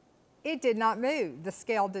week, it did not move. The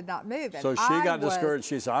scale did not move. And so she got discouraged.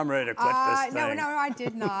 She said, I'm ready to quit this thing. No, I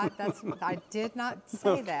did not. I did not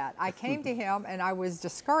say that. I came to him and I was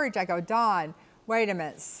discouraged. I go, Don, wait a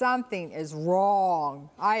minute, something is wrong.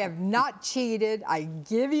 I have not cheated. I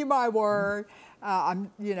give you my word.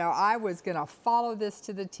 I was going to follow this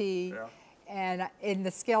to the T. Yeah. And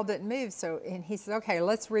the scale didn't move. So, and he said, okay,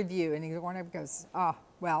 let's review. And he goes,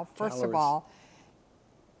 well, first of all,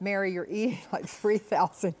 Mary, you're eating like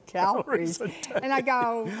 3,000 calories. And I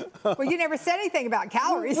go, well, you never said anything about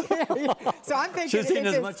calories. So I'm thinking. She's eating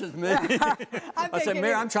as much as me. I said,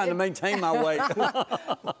 Mary, I'm trying to maintain my weight.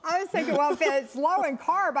 I was thinking, well, if it's low in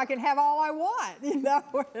carb, I can have all I want, you know?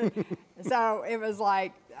 So it was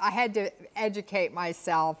like, I had to educate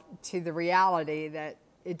myself to the reality that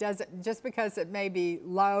it doesn't, just because it may be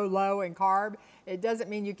low in carb, it doesn't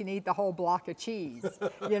mean you can eat the whole block of cheese,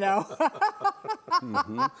 you know?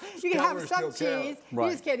 You can have some cheese, you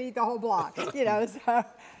just can't eat the whole block, you know? So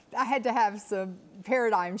I had to have some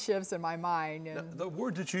paradigm shifts in my mind. And the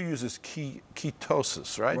word that you use is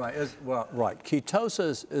ketosis, right? Right. Right.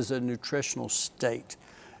 Ketosis is a nutritional state.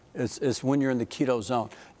 It's when you're in the keto zone.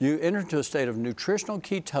 You enter into a state of nutritional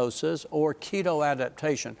ketosis or keto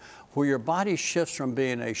adaptation, where your body shifts from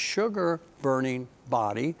being a sugar-burning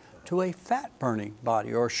body to a fat-burning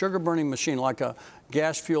body, or a sugar-burning machine, like a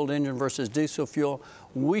gas-fueled engine versus diesel fuel.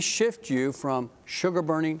 We shift you from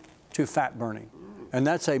sugar-burning to fat-burning. And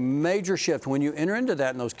that's a major shift. When you enter into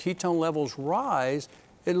that and those ketone levels rise,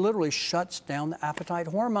 it literally shuts down the appetite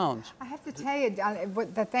hormones. I have to tell you,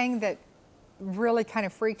 the thing that really kind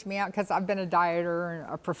of freaked me out, because I've been a dieter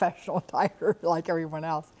and a professional dieter like everyone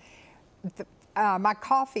else. My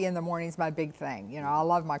coffee in the morning is my big thing. You know, I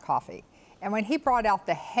love my coffee. And when he brought out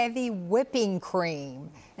the heavy whipping cream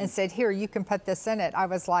and said, here, you can put this in it, I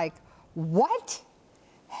was like, what?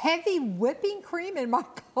 Heavy whipping cream in my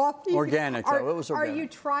coffee? Organic, though. It was organic. Are you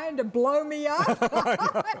trying to blow me up?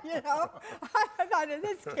 You know, I thought,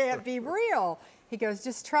 this can't be real. He goes,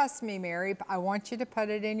 just trust me, Mary. I want you to put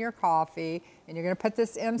it in your coffee, and you're going to put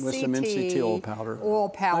this MCT, with some MCT oil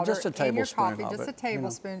powder. Just a in your tablespoon coffee, of just it, a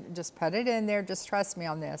tablespoon. Just put it in there. Just trust me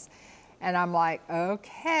on this. And I'm like,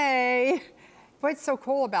 okay. What's so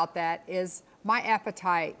cool about that is my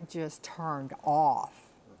appetite just turned off.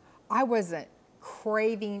 I wasn't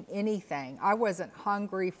craving anything. I wasn't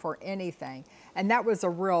hungry for anything. And that was a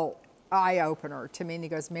real eye-opener to me. And he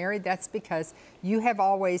goes, Mary, that's because you have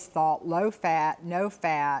always thought low fat, no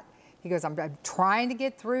fat. He goes, I'm trying to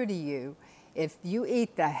get through to you. If you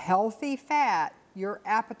eat the healthy fat, your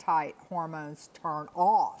appetite hormones turn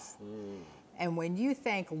off. And when you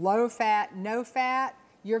think low fat, no fat,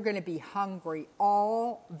 you're going to be hungry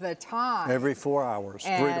all the time. Every 4 hours,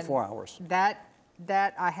 and 3 to 4 hours.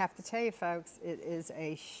 That I have to tell you, folks, it is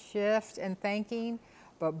a shift in thinking,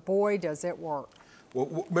 but boy, does it work.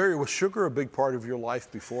 Well, Mary, was sugar a big part of your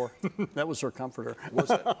life before? That was her comforter.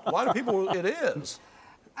 Was it? A lot of people, it is.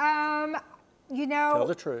 You know. Tell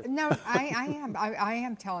the truth. No, I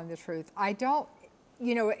am telling the truth. I don't,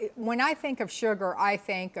 you know, when I think of sugar, I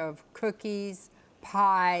think of cookies,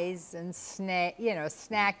 pies, and snack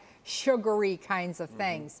sugary kinds of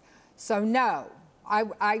things. So no,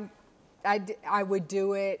 I would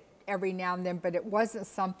do it every now and then, but it wasn't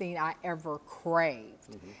something I ever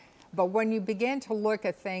craved. But when you begin to look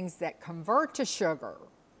at things that convert to sugar,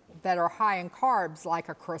 that are high in carbs, like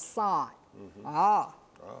a croissant,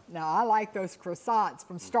 now I like those croissants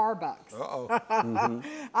from Starbucks.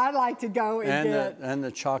 I like to go and get and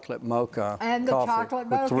the chocolate mocha and the coffee chocolate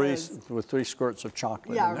mochas with three squirts of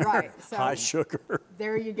chocolate. Yeah, in there. right. So high sugar.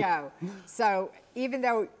 There you go. So even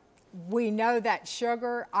though we know that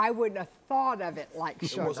sugar, I wouldn't have thought of it like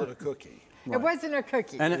sugar. It wasn't a cookie. Right. It wasn't a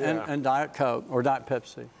cookie. And Diet Coke or Diet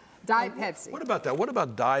Pepsi. Diet Pepsi. What about that? What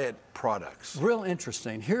about diet products? Real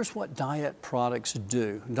interesting. Here's what diet products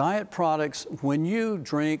do. Diet products, when you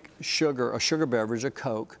drink sugar, a sugar beverage, a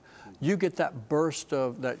Coke, you get that burst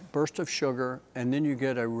of sugar, and then you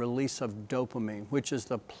get a release of dopamine, which is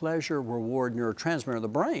the pleasure reward neurotransmitter of the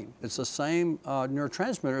brain. It's the same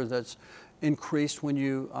neurotransmitter that's increased when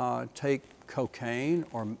you take cocaine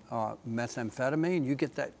or methamphetamine. You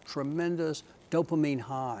get that tremendous dopamine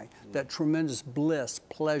high, that tremendous bliss,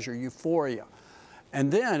 pleasure, euphoria. And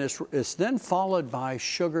then it's then followed by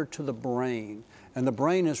sugar to the brain. And the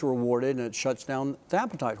brain is rewarded and it shuts down the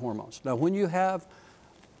appetite hormones. Now when you have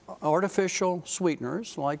artificial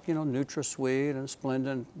sweeteners like, NutraSweet and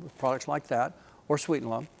Splenda, products like that, or Sweet and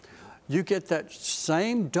Love, you get that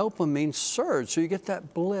same dopamine surge. So you get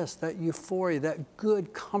that bliss, that euphoria, that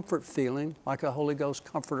good comfort feeling, like a Holy Ghost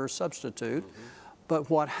comforter substitute. But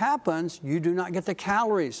what happens, you do not get the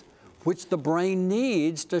calories, which the brain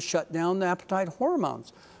needs to shut down the appetite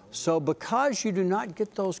hormones. So because you do not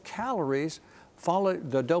get those calories,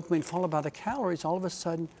 the dopamine followed by the calories, all of a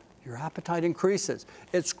sudden your appetite increases.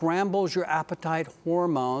 It scrambles your appetite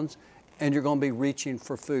hormones, and you're going to be reaching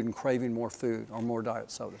for food and craving more food or more diet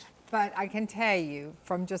sodas. But I can tell you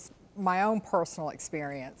from just my own personal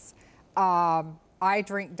experience, I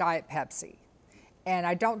drink Diet Pepsi. And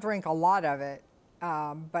I don't drink a lot of it,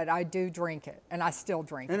 but I do drink it, and I still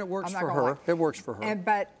drink it. And it works for her. It works for her.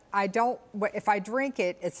 But I don't, if I drink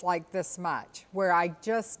it, it's like this much, where I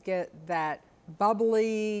just get that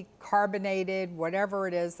bubbly, carbonated, whatever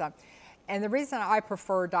it is. And the reason I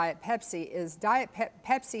prefer Diet Pepsi is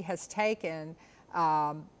Pepsi has taken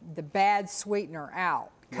the bad sweetener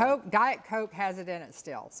out. Diet Coke has it in it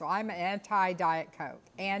still, so I'm an anti-Diet Coke,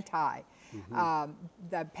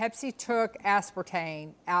 The Pepsi took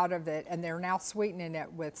aspartame out of it, and they're now sweetening it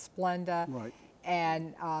with Splenda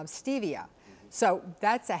and stevia. So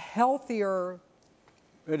that's a healthier.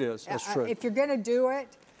 It is. That's true. If you're going to do it,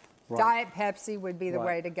 Diet Pepsi would be the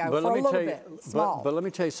way to go for a little bit small. But let me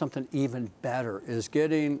tell you something even better is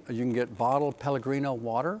you can get bottled Pellegrino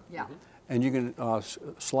water. Yeah. And you can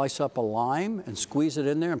slice up a lime and squeeze it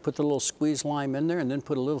in there and put the little squeezed lime in there and then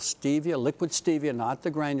put a little stevia, liquid stevia, not the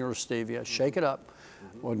granular stevia. Shake it up.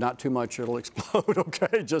 Well, not too much, it'll explode,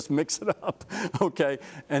 okay? Just mix it up, okay?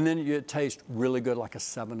 And then it tastes really good like a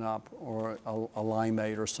 7-Up or a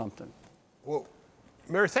limeade or something. Well,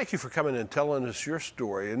 Mary, thank you for coming and telling us your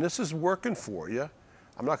story. And this is working for you.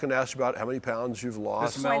 I'm not going to ask you about how many pounds you've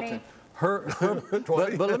lost. It's melting.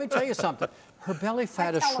 But let me tell you something. Her belly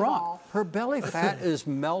fat is shrunk. Her belly fat is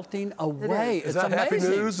melting away. Is that amazing.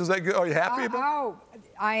 happy news? Is that good? Are you happy about it? Oh,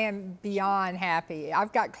 I am beyond happy.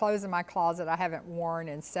 I've got clothes in my closet I haven't worn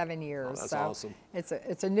in 7 years. Oh, that's so awesome.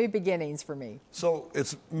 It's a new beginnings for me. So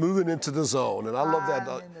it's moving into the zone, and I love that.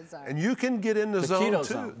 I'm in the zone. And you can get in the zone keto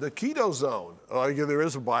too. zone. The keto zone. Yeah,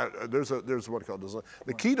 there's what called the zone.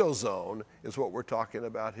 The keto zone is what we're talking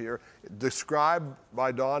about here, described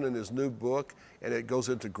by Don in his new book, and it goes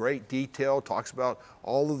into great detail, talks about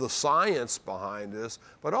all of the science behind this,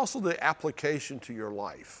 but also the application to your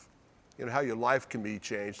life. You know, how your life can be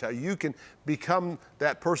changed, how you can become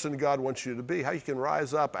that person God wants you to be, how you can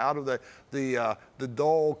rise up out of the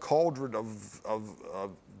dull cauldron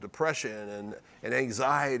of depression and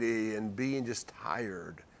anxiety and being just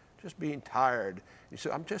tired, just being tired. You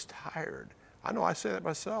say, I'm just tired. I know I say that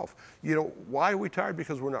myself. You know, why are we tired?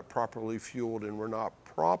 Because we're not properly fueled and we're not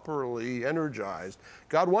properly energized.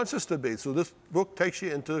 God wants us to be. So this book takes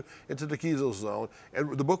you into the keto zone,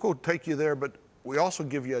 and the book will take you there, but we also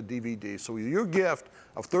give you a DVD. So your gift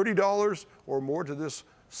of $30 or more to this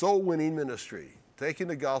soul-winning ministry, taking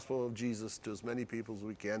the gospel of Jesus to as many people as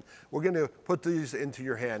we can, we're going to put these into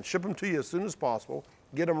your hand, ship them to you as soon as possible,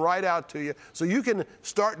 get them right out to you so you can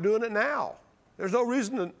start doing it now. There's no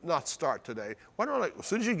reason to not start today. Why don't as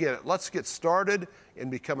soon as you get it, let's get started and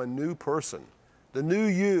become a new person, the new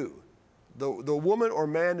you, the woman or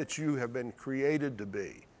man that you have been created to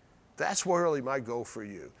be. That's really my goal for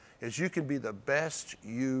you, is you can be the best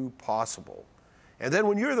you possible. And then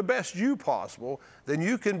when you're the best you possible, then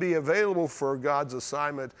you can be available for God's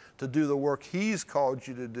assignment to do the work He's called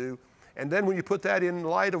you to do. And then when you put that in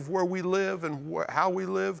light of where we live and how we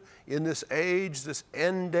live in this age, this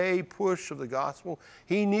end day push of the gospel,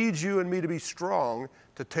 He needs you and me to be strong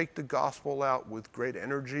to take the gospel out with great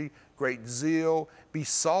energy, great zeal, be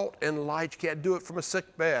salt and light. You can't do it from a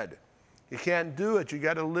sick bed. You can't do it. You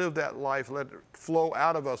got to live that life, let it flow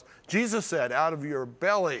out of us. Jesus said, out of your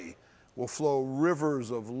belly will flow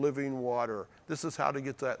rivers of living water. This is how to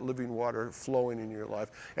get that living water flowing in your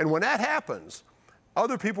life. And when that happens,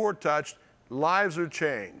 other people are touched, lives are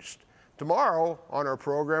changed. Tomorrow on our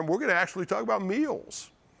program, we're going to actually talk about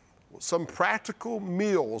meals. Some practical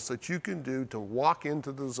meals that you can do to walk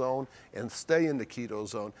into the zone and stay in the keto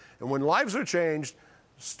zone. And when lives are changed,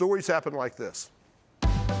 stories happen like this.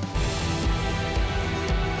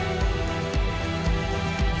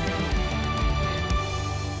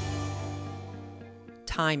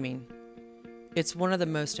 Timing. It's one of the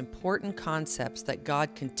most important concepts that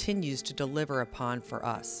God continues to deliver upon for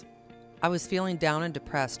us. I was feeling down and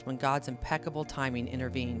depressed when God's impeccable timing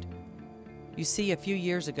intervened. You see, a few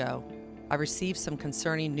years ago, I received some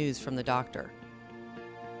concerning news from the doctor.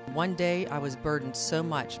 One day, I was burdened so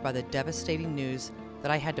much by the devastating news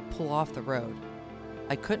that I had to pull off the road.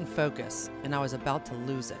 I couldn't focus, and I was about to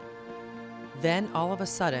lose it. Then, all of a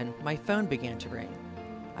sudden, my phone began to ring.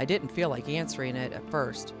 I didn't feel like answering it at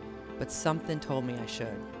first, but something told me I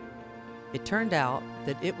should. It turned out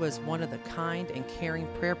that it was one of the kind and caring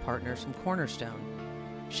prayer partners from Cornerstone.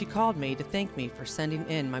 She called me to thank me for sending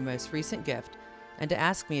in my most recent gift and to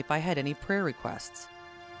ask me if I had any prayer requests.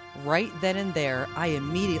 Right then and there, I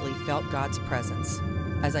immediately felt God's presence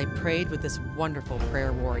as I prayed with this wonderful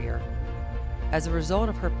prayer warrior. As a result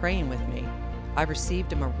of her praying with me, I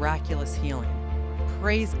received a miraculous healing.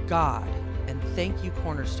 Praise God, and thank you,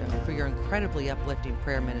 Cornerstone, for your incredibly uplifting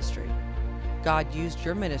prayer ministry. God used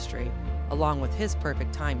your ministry, along with His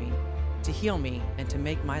perfect timing, to heal me and to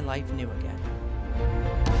make my life new again.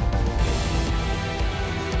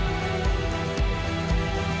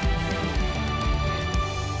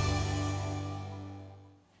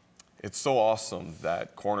 It's so awesome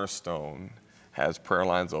that Cornerstone has prayer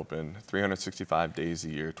lines open 365 days a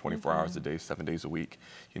year, 24 hours a day, 7 days a week,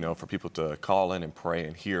 you know, for people to call in and pray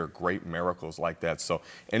and hear great miracles like that. So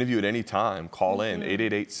any of you at any time, call in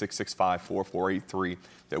 888-665-4483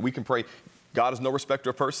 that we can pray. God is no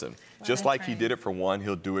respecter of person. Well, just like He right. did it for one,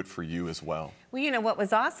 He'll do it for you as well. Well, you know, what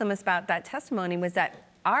was awesome about that testimony was that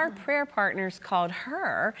our prayer partners called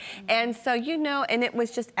her, and so, you know, and it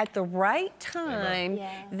was just at the right time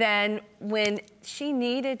then when she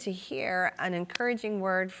needed to hear an encouraging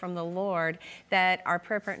word from the Lord, that our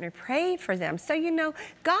prayer partner prayed for them. So, you know,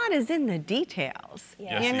 God is in the details.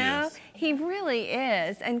 Yes, you know, He He really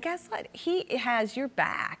is. And guess what? He has your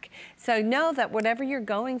back. So know that whatever you're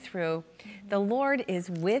going through, the Lord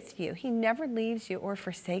is with you. He never leaves you or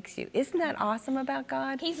forsakes you. Isn't that awesome about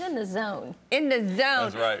God? He's in the zone. In the zone.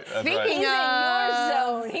 That's right. That's Speaking right. He's in your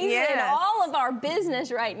zone. He's in yes. all of our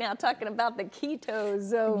business right now, talking about the keto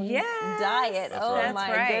zone diet. Yes. Oh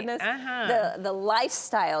my goodness. The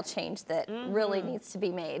lifestyle change that really needs to be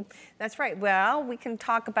made. That's right. Well, we can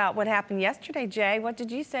talk about what happened yesterday, Jay. What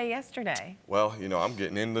did you say yesterday? Well, you know, I'm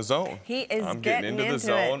getting in the zone. He is I'm getting into the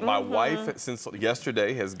zone. My wife, since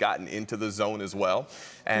yesterday, has gotten into the zone as well.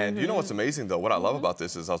 And you know what's amazing, though? What I love about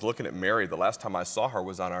this is I was looking at Mary. The last time I saw her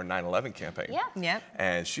was on our 9/11 campaign. Yep.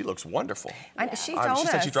 And she looks wonderful. She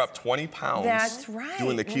said she dropped 20 pounds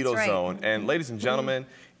doing the keto zone. And ladies and gentlemen,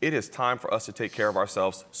 it is time for us to take care of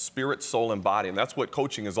ourselves, spirit, soul, and body. And that's what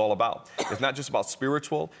coaching is all about. It's not just about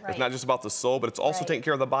spiritual, it's not just about the soul, but it's also taking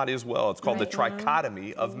care of the body as well. It's called the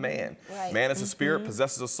trichotomy of man. Man is a spirit,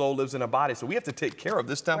 possesses a soul, lives in a body. So we have to take care of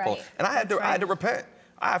this temple. And I had to repent.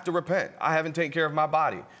 I have to repent. I haven't taken care of my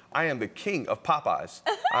body. I am the king of Popeyes.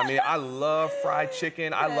 I mean, I love fried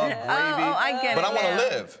chicken. I love gravy. I get but it I want to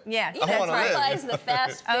live. Yes, I want to live. Popeyes, the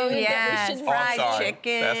fast food that we should fried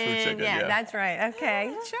chicken. Fast food chicken, yeah, that's right.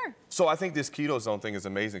 Okay, sure. So I think this keto zone thing is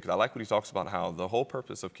amazing because I like what he talks about, how the whole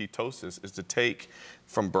purpose of ketosis is to take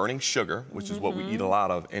from burning sugar, which is what we eat a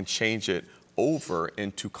lot of, and change it over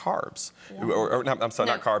into carbs, I'm sorry,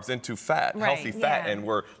 not carbs, into fat, healthy fat, and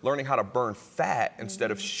we're learning how to burn fat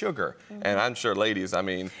instead of sugar. And I'm sure, ladies, I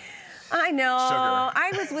mean, I know. Sugar.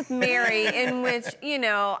 I was with Mary, in which, you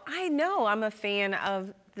know I'm a fan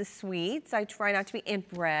of the sweets. I try not to be in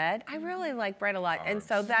bread. I really like bread a lot, and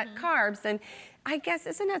so that carbs, and I guess,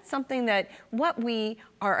 isn't that something that what we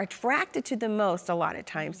are attracted to the most a lot of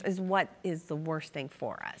times is what is the worst thing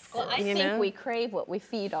for us? Well, I think we crave what we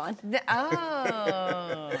feed on. Okay.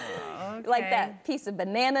 Like that piece of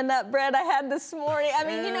banana nut bread I had this morning. I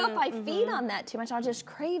mean, you know, if I feed on that too much, I'll just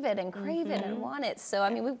crave it and crave it and want it. So, I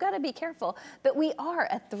mean, we've got to be careful. But we are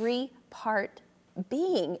a 3-part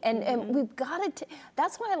being, and we've got to,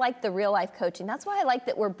 that's why I like the real life coaching. That's why I like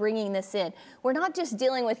that we're bringing this in. We're not just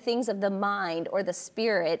dealing with things of the mind or the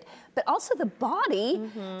spirit, but also the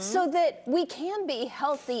body, so that we can be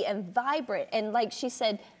healthy and vibrant, and like she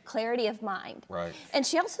said, clarity of mind. Right. And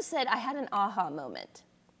she also said, I had an aha moment,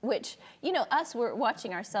 which, you know, we're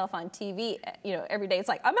watching ourselves on TV, you know, every day. It's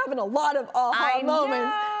like, I'm having a lot of aha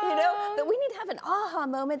moments, you know? But we need to have an aha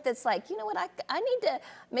moment that's like, you know what, I need to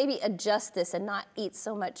maybe adjust this and not eat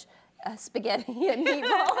so much spaghetti and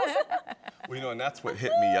meatballs. Well, you know, and that's what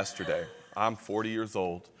hit me yesterday. I'm 40 years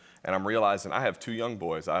old, and I'm realizing I have 2 young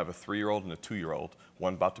boys. I have a 3-year-old and a 2-year-old,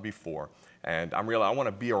 one about to be 4. And I'm realizing I want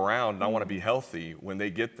to be around and I want to be healthy when they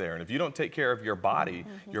get there. And if you don't take care of your body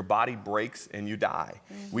breaks and you die.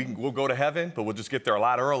 We'll go to heaven, but we'll just get there a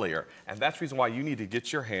lot earlier. And that's the reason why you need to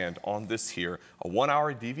get your hand on this here, a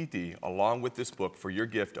 1-hour DVD, along with this book for your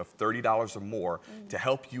gift of $30 or more to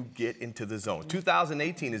help you get into the zone.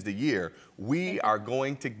 2018 is the year we are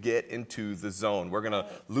going to get into the zone. We're going to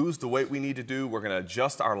lose the weight we need to do. We're going to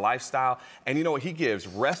adjust our lifestyle. And you know what? He gives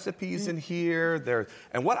recipes in here.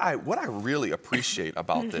 And what I really appreciate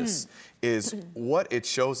about this is what it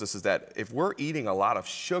shows us is that if we're eating a lot of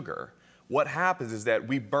sugar, what happens is that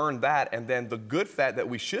we burn that, and then the good fat that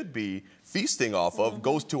we should be feasting off of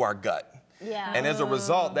goes to our gut. Yeah. And as a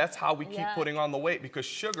result, that's how we keep putting on the weight, because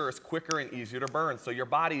sugar is quicker and easier to burn. So your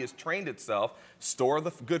body has trained itself, store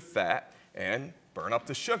the good fat and burn up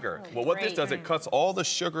the sugar. Well, what this does, it cuts all the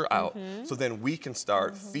sugar out, so then we can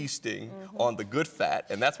start feasting on the good fat,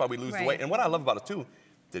 and that's why we lose the weight. And what I love about it too,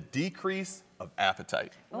 the decrease of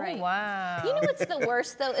appetite. Right. Oh, wow. You know what's the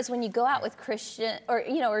worst though is when you go out with Christian or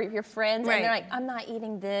your friends and they're like, I'm not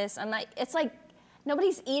eating this. It's like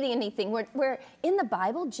nobody's eating anything. We're in the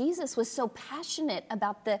Bible, Jesus was so passionate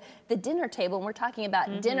about the dinner table, and we're talking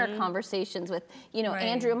about dinner conversations with, you know,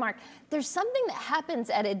 Andrew and Mark. There's something that happens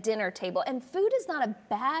at a dinner table, and food is not a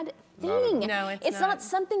bad thing. No, it's not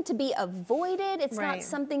something to be avoided. It's not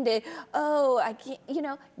something to, I can't, you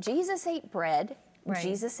know, Jesus ate bread.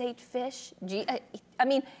 Jesus ate fish. I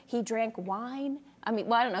mean, he drank wine. I mean,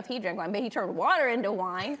 well, I don't know if he drank wine, but he turned water into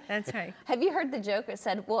wine. That's right. Have you heard the joke that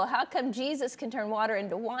said, well, how come Jesus can turn water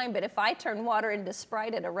into wine, but if I turn water into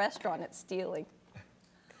Sprite at a restaurant, it's stealing?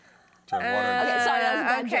 Turn water okay, sorry, that was a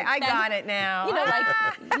bad joke. I got it now. You know,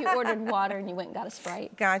 like you ordered water and you went and got a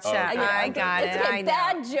Sprite. Gotcha. I got it. It's a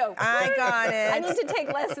bad joke. I got it. I need to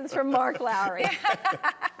take lessons from Mark Lowry.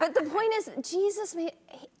 But the point is, Jesus made...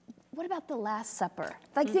 What about the Last Supper?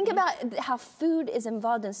 Like, think about how food is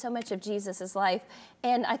involved in so much of Jesus' life,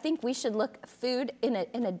 and I think we should look food in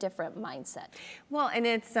a different mindset. Well, and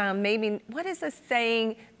it's maybe, what is the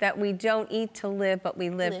saying that we don't eat to live, but we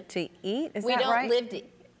live to eat? Is that right? We don't live to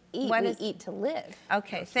eat, we eat to live.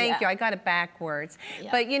 Okay, thank you. I got it backwards.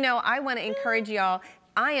 But, you know, I want to encourage y'all.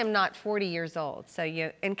 I am not 40 years old, so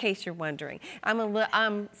in case you're wondering.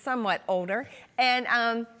 I'm somewhat older,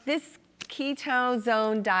 and this keto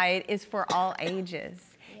zone diet is for all ages.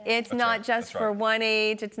 It's not just for one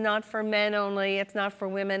age, it's not for men only, it's not for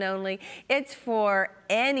women only. It's for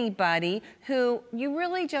anybody who you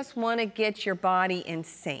really just want to get your body in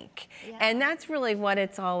sync. And that's really what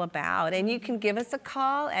it's all about. And you can give us a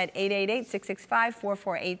call at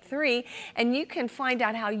 888-665-4483 and you can find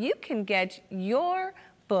out how you can get your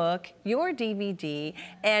book, your DVD,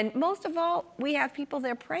 and most of all, we have people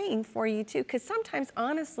there praying for you too, because sometimes,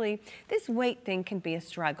 honestly, this weight thing can be a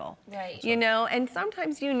struggle. Right. You know, and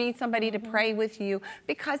sometimes you need somebody to pray with you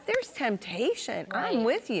because there's temptation. Right. I'm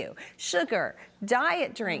with you. Sugar,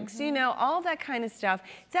 diet drinks, you know, all that kind of stuff.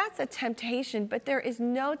 That's a temptation, but there is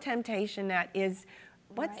no temptation that is,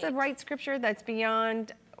 what's the right scripture that's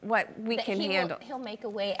beyond what we can handle. He'll make a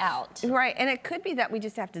way out. Right, and it could be that we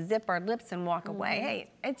just have to zip our lips and walk away. Hey,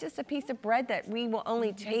 it's just a piece of bread that we will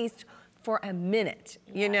only taste for a minute,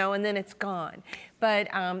 you know, and then it's gone. But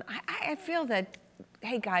I feel that,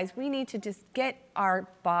 hey guys, we need to just get our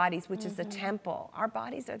bodies, which is the temple. Our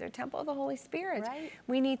bodies are the temple of the Holy Spirit. Right.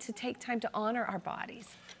 We need to take time to honor our bodies.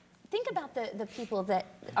 Think about the people that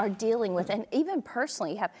are dealing with, and even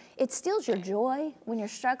personally, it steals your joy when you're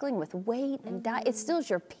struggling with weight and diet. It steals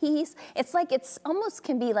your peace. It's like it's almost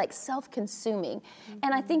can be like self-consuming.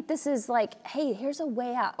 And I think this is like, hey, here's a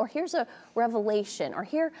way out, or here's a revelation, or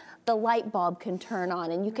here the light bulb can turn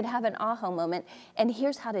on, and you could have an aha moment, and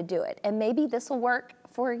here's how to do it. And maybe this will work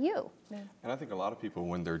for you. And I think a lot of people,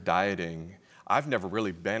 when they're dieting, I've never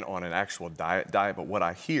really been on an actual diet, but what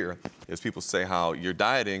I hear is people say how you're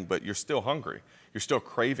dieting, but you're still hungry. You're still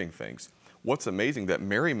craving things. What's amazing that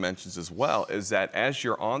Mary mentions as well is that as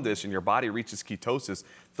you're on this and your body reaches ketosis,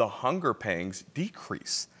 the hunger pangs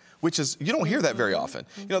decrease, which is, you don't hear that very often.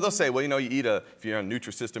 You know, they'll say, well, you know, if you're on a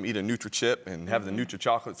Nutrisystem, eat a Nutri-Chip and have the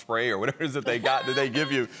Nutri-Chocolate spray or whatever it is that they got, that they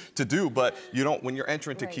give you to do. But you don't, when you're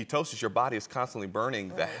entering into ketosis, your body is constantly burning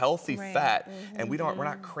the healthy fat, and we're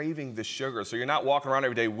not craving the sugar. So you're not walking around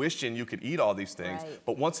every day wishing you could eat all these things.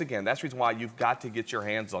 But once again, that's the reason why you've got to get your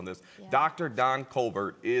hands on this. Dr. Don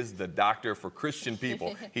Colbert is the doctor for Christian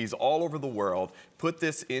people. He's all over the world. Put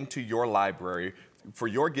this into your library for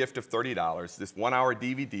your gift of $30, this 1-hour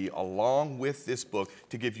DVD, along with this book,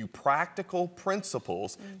 to give you practical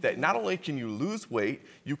principles that not only can you lose weight,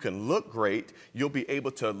 you can look great, you'll be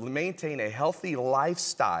able to maintain a healthy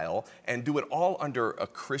lifestyle and do it all under a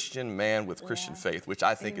Christian man with Christian faith, which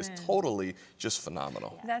I think is totally just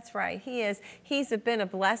phenomenal. That's right. He is. He's been a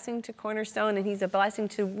blessing to Cornerstone, and he's a blessing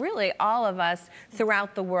to really all of us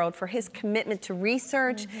throughout the world for his commitment to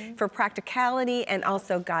research, for practicality, and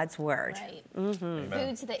also God's Word. Right.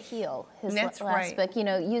 Foods that heal, his That's last book. You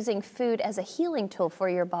know, using food as a healing tool for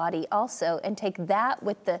your body also, and take that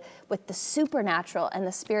with the supernatural and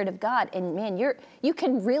the Spirit of God, and man, you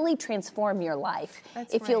can really transform your life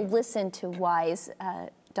if you'll listen to wise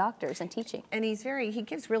doctors and teaching. And he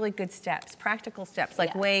gives really good steps, practical steps,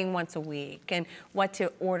 like weighing once a week and what to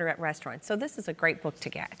order at restaurants. So this is a great book to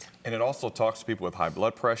get. And it also talks to people with high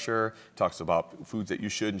blood pressure, talks about foods that you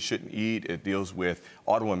should and shouldn't eat. It deals with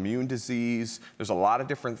autoimmune disease. There's a lot of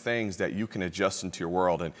different things that you can adjust into your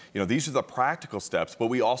world. And, you know, these are the practical steps, but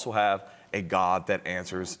we also have a God that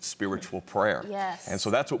answers spiritual prayer. Yes. And so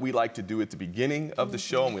that's what we like to do at the beginning of the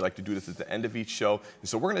show, and we like to do this at the end of each show. And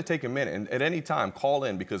so we're going to take a minute, and at any time, call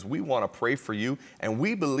in, because we want to pray for you, and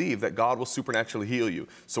we believe that God will supernaturally heal you.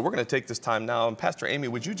 So we're going to take this time now, and Pastor Amy,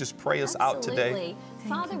 would you just pray us out today?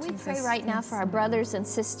 Father, we pray right now for our brothers and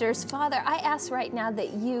sisters. Father, I ask right now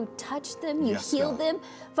that you touch them, you heal them.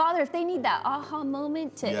 Father, if they need that aha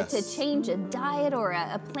moment to change a diet or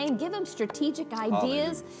a plan, give them strategic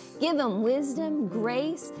ideas, give them wisdom,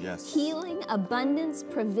 grace, healing, abundance,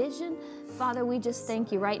 provision. Father, we just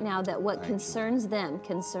thank you right now that what concerns them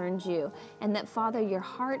concerns you, and that, Father, your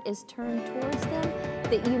heart is turned towards them,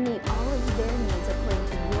 that you meet all of their needs according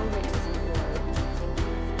to your riches and glory.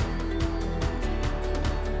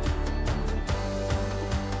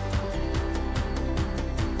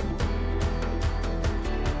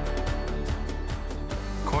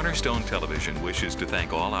 Cornerstone Television wishes to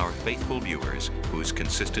thank all our faithful viewers whose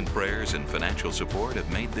consistent prayers and financial support have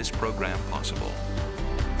made this program possible.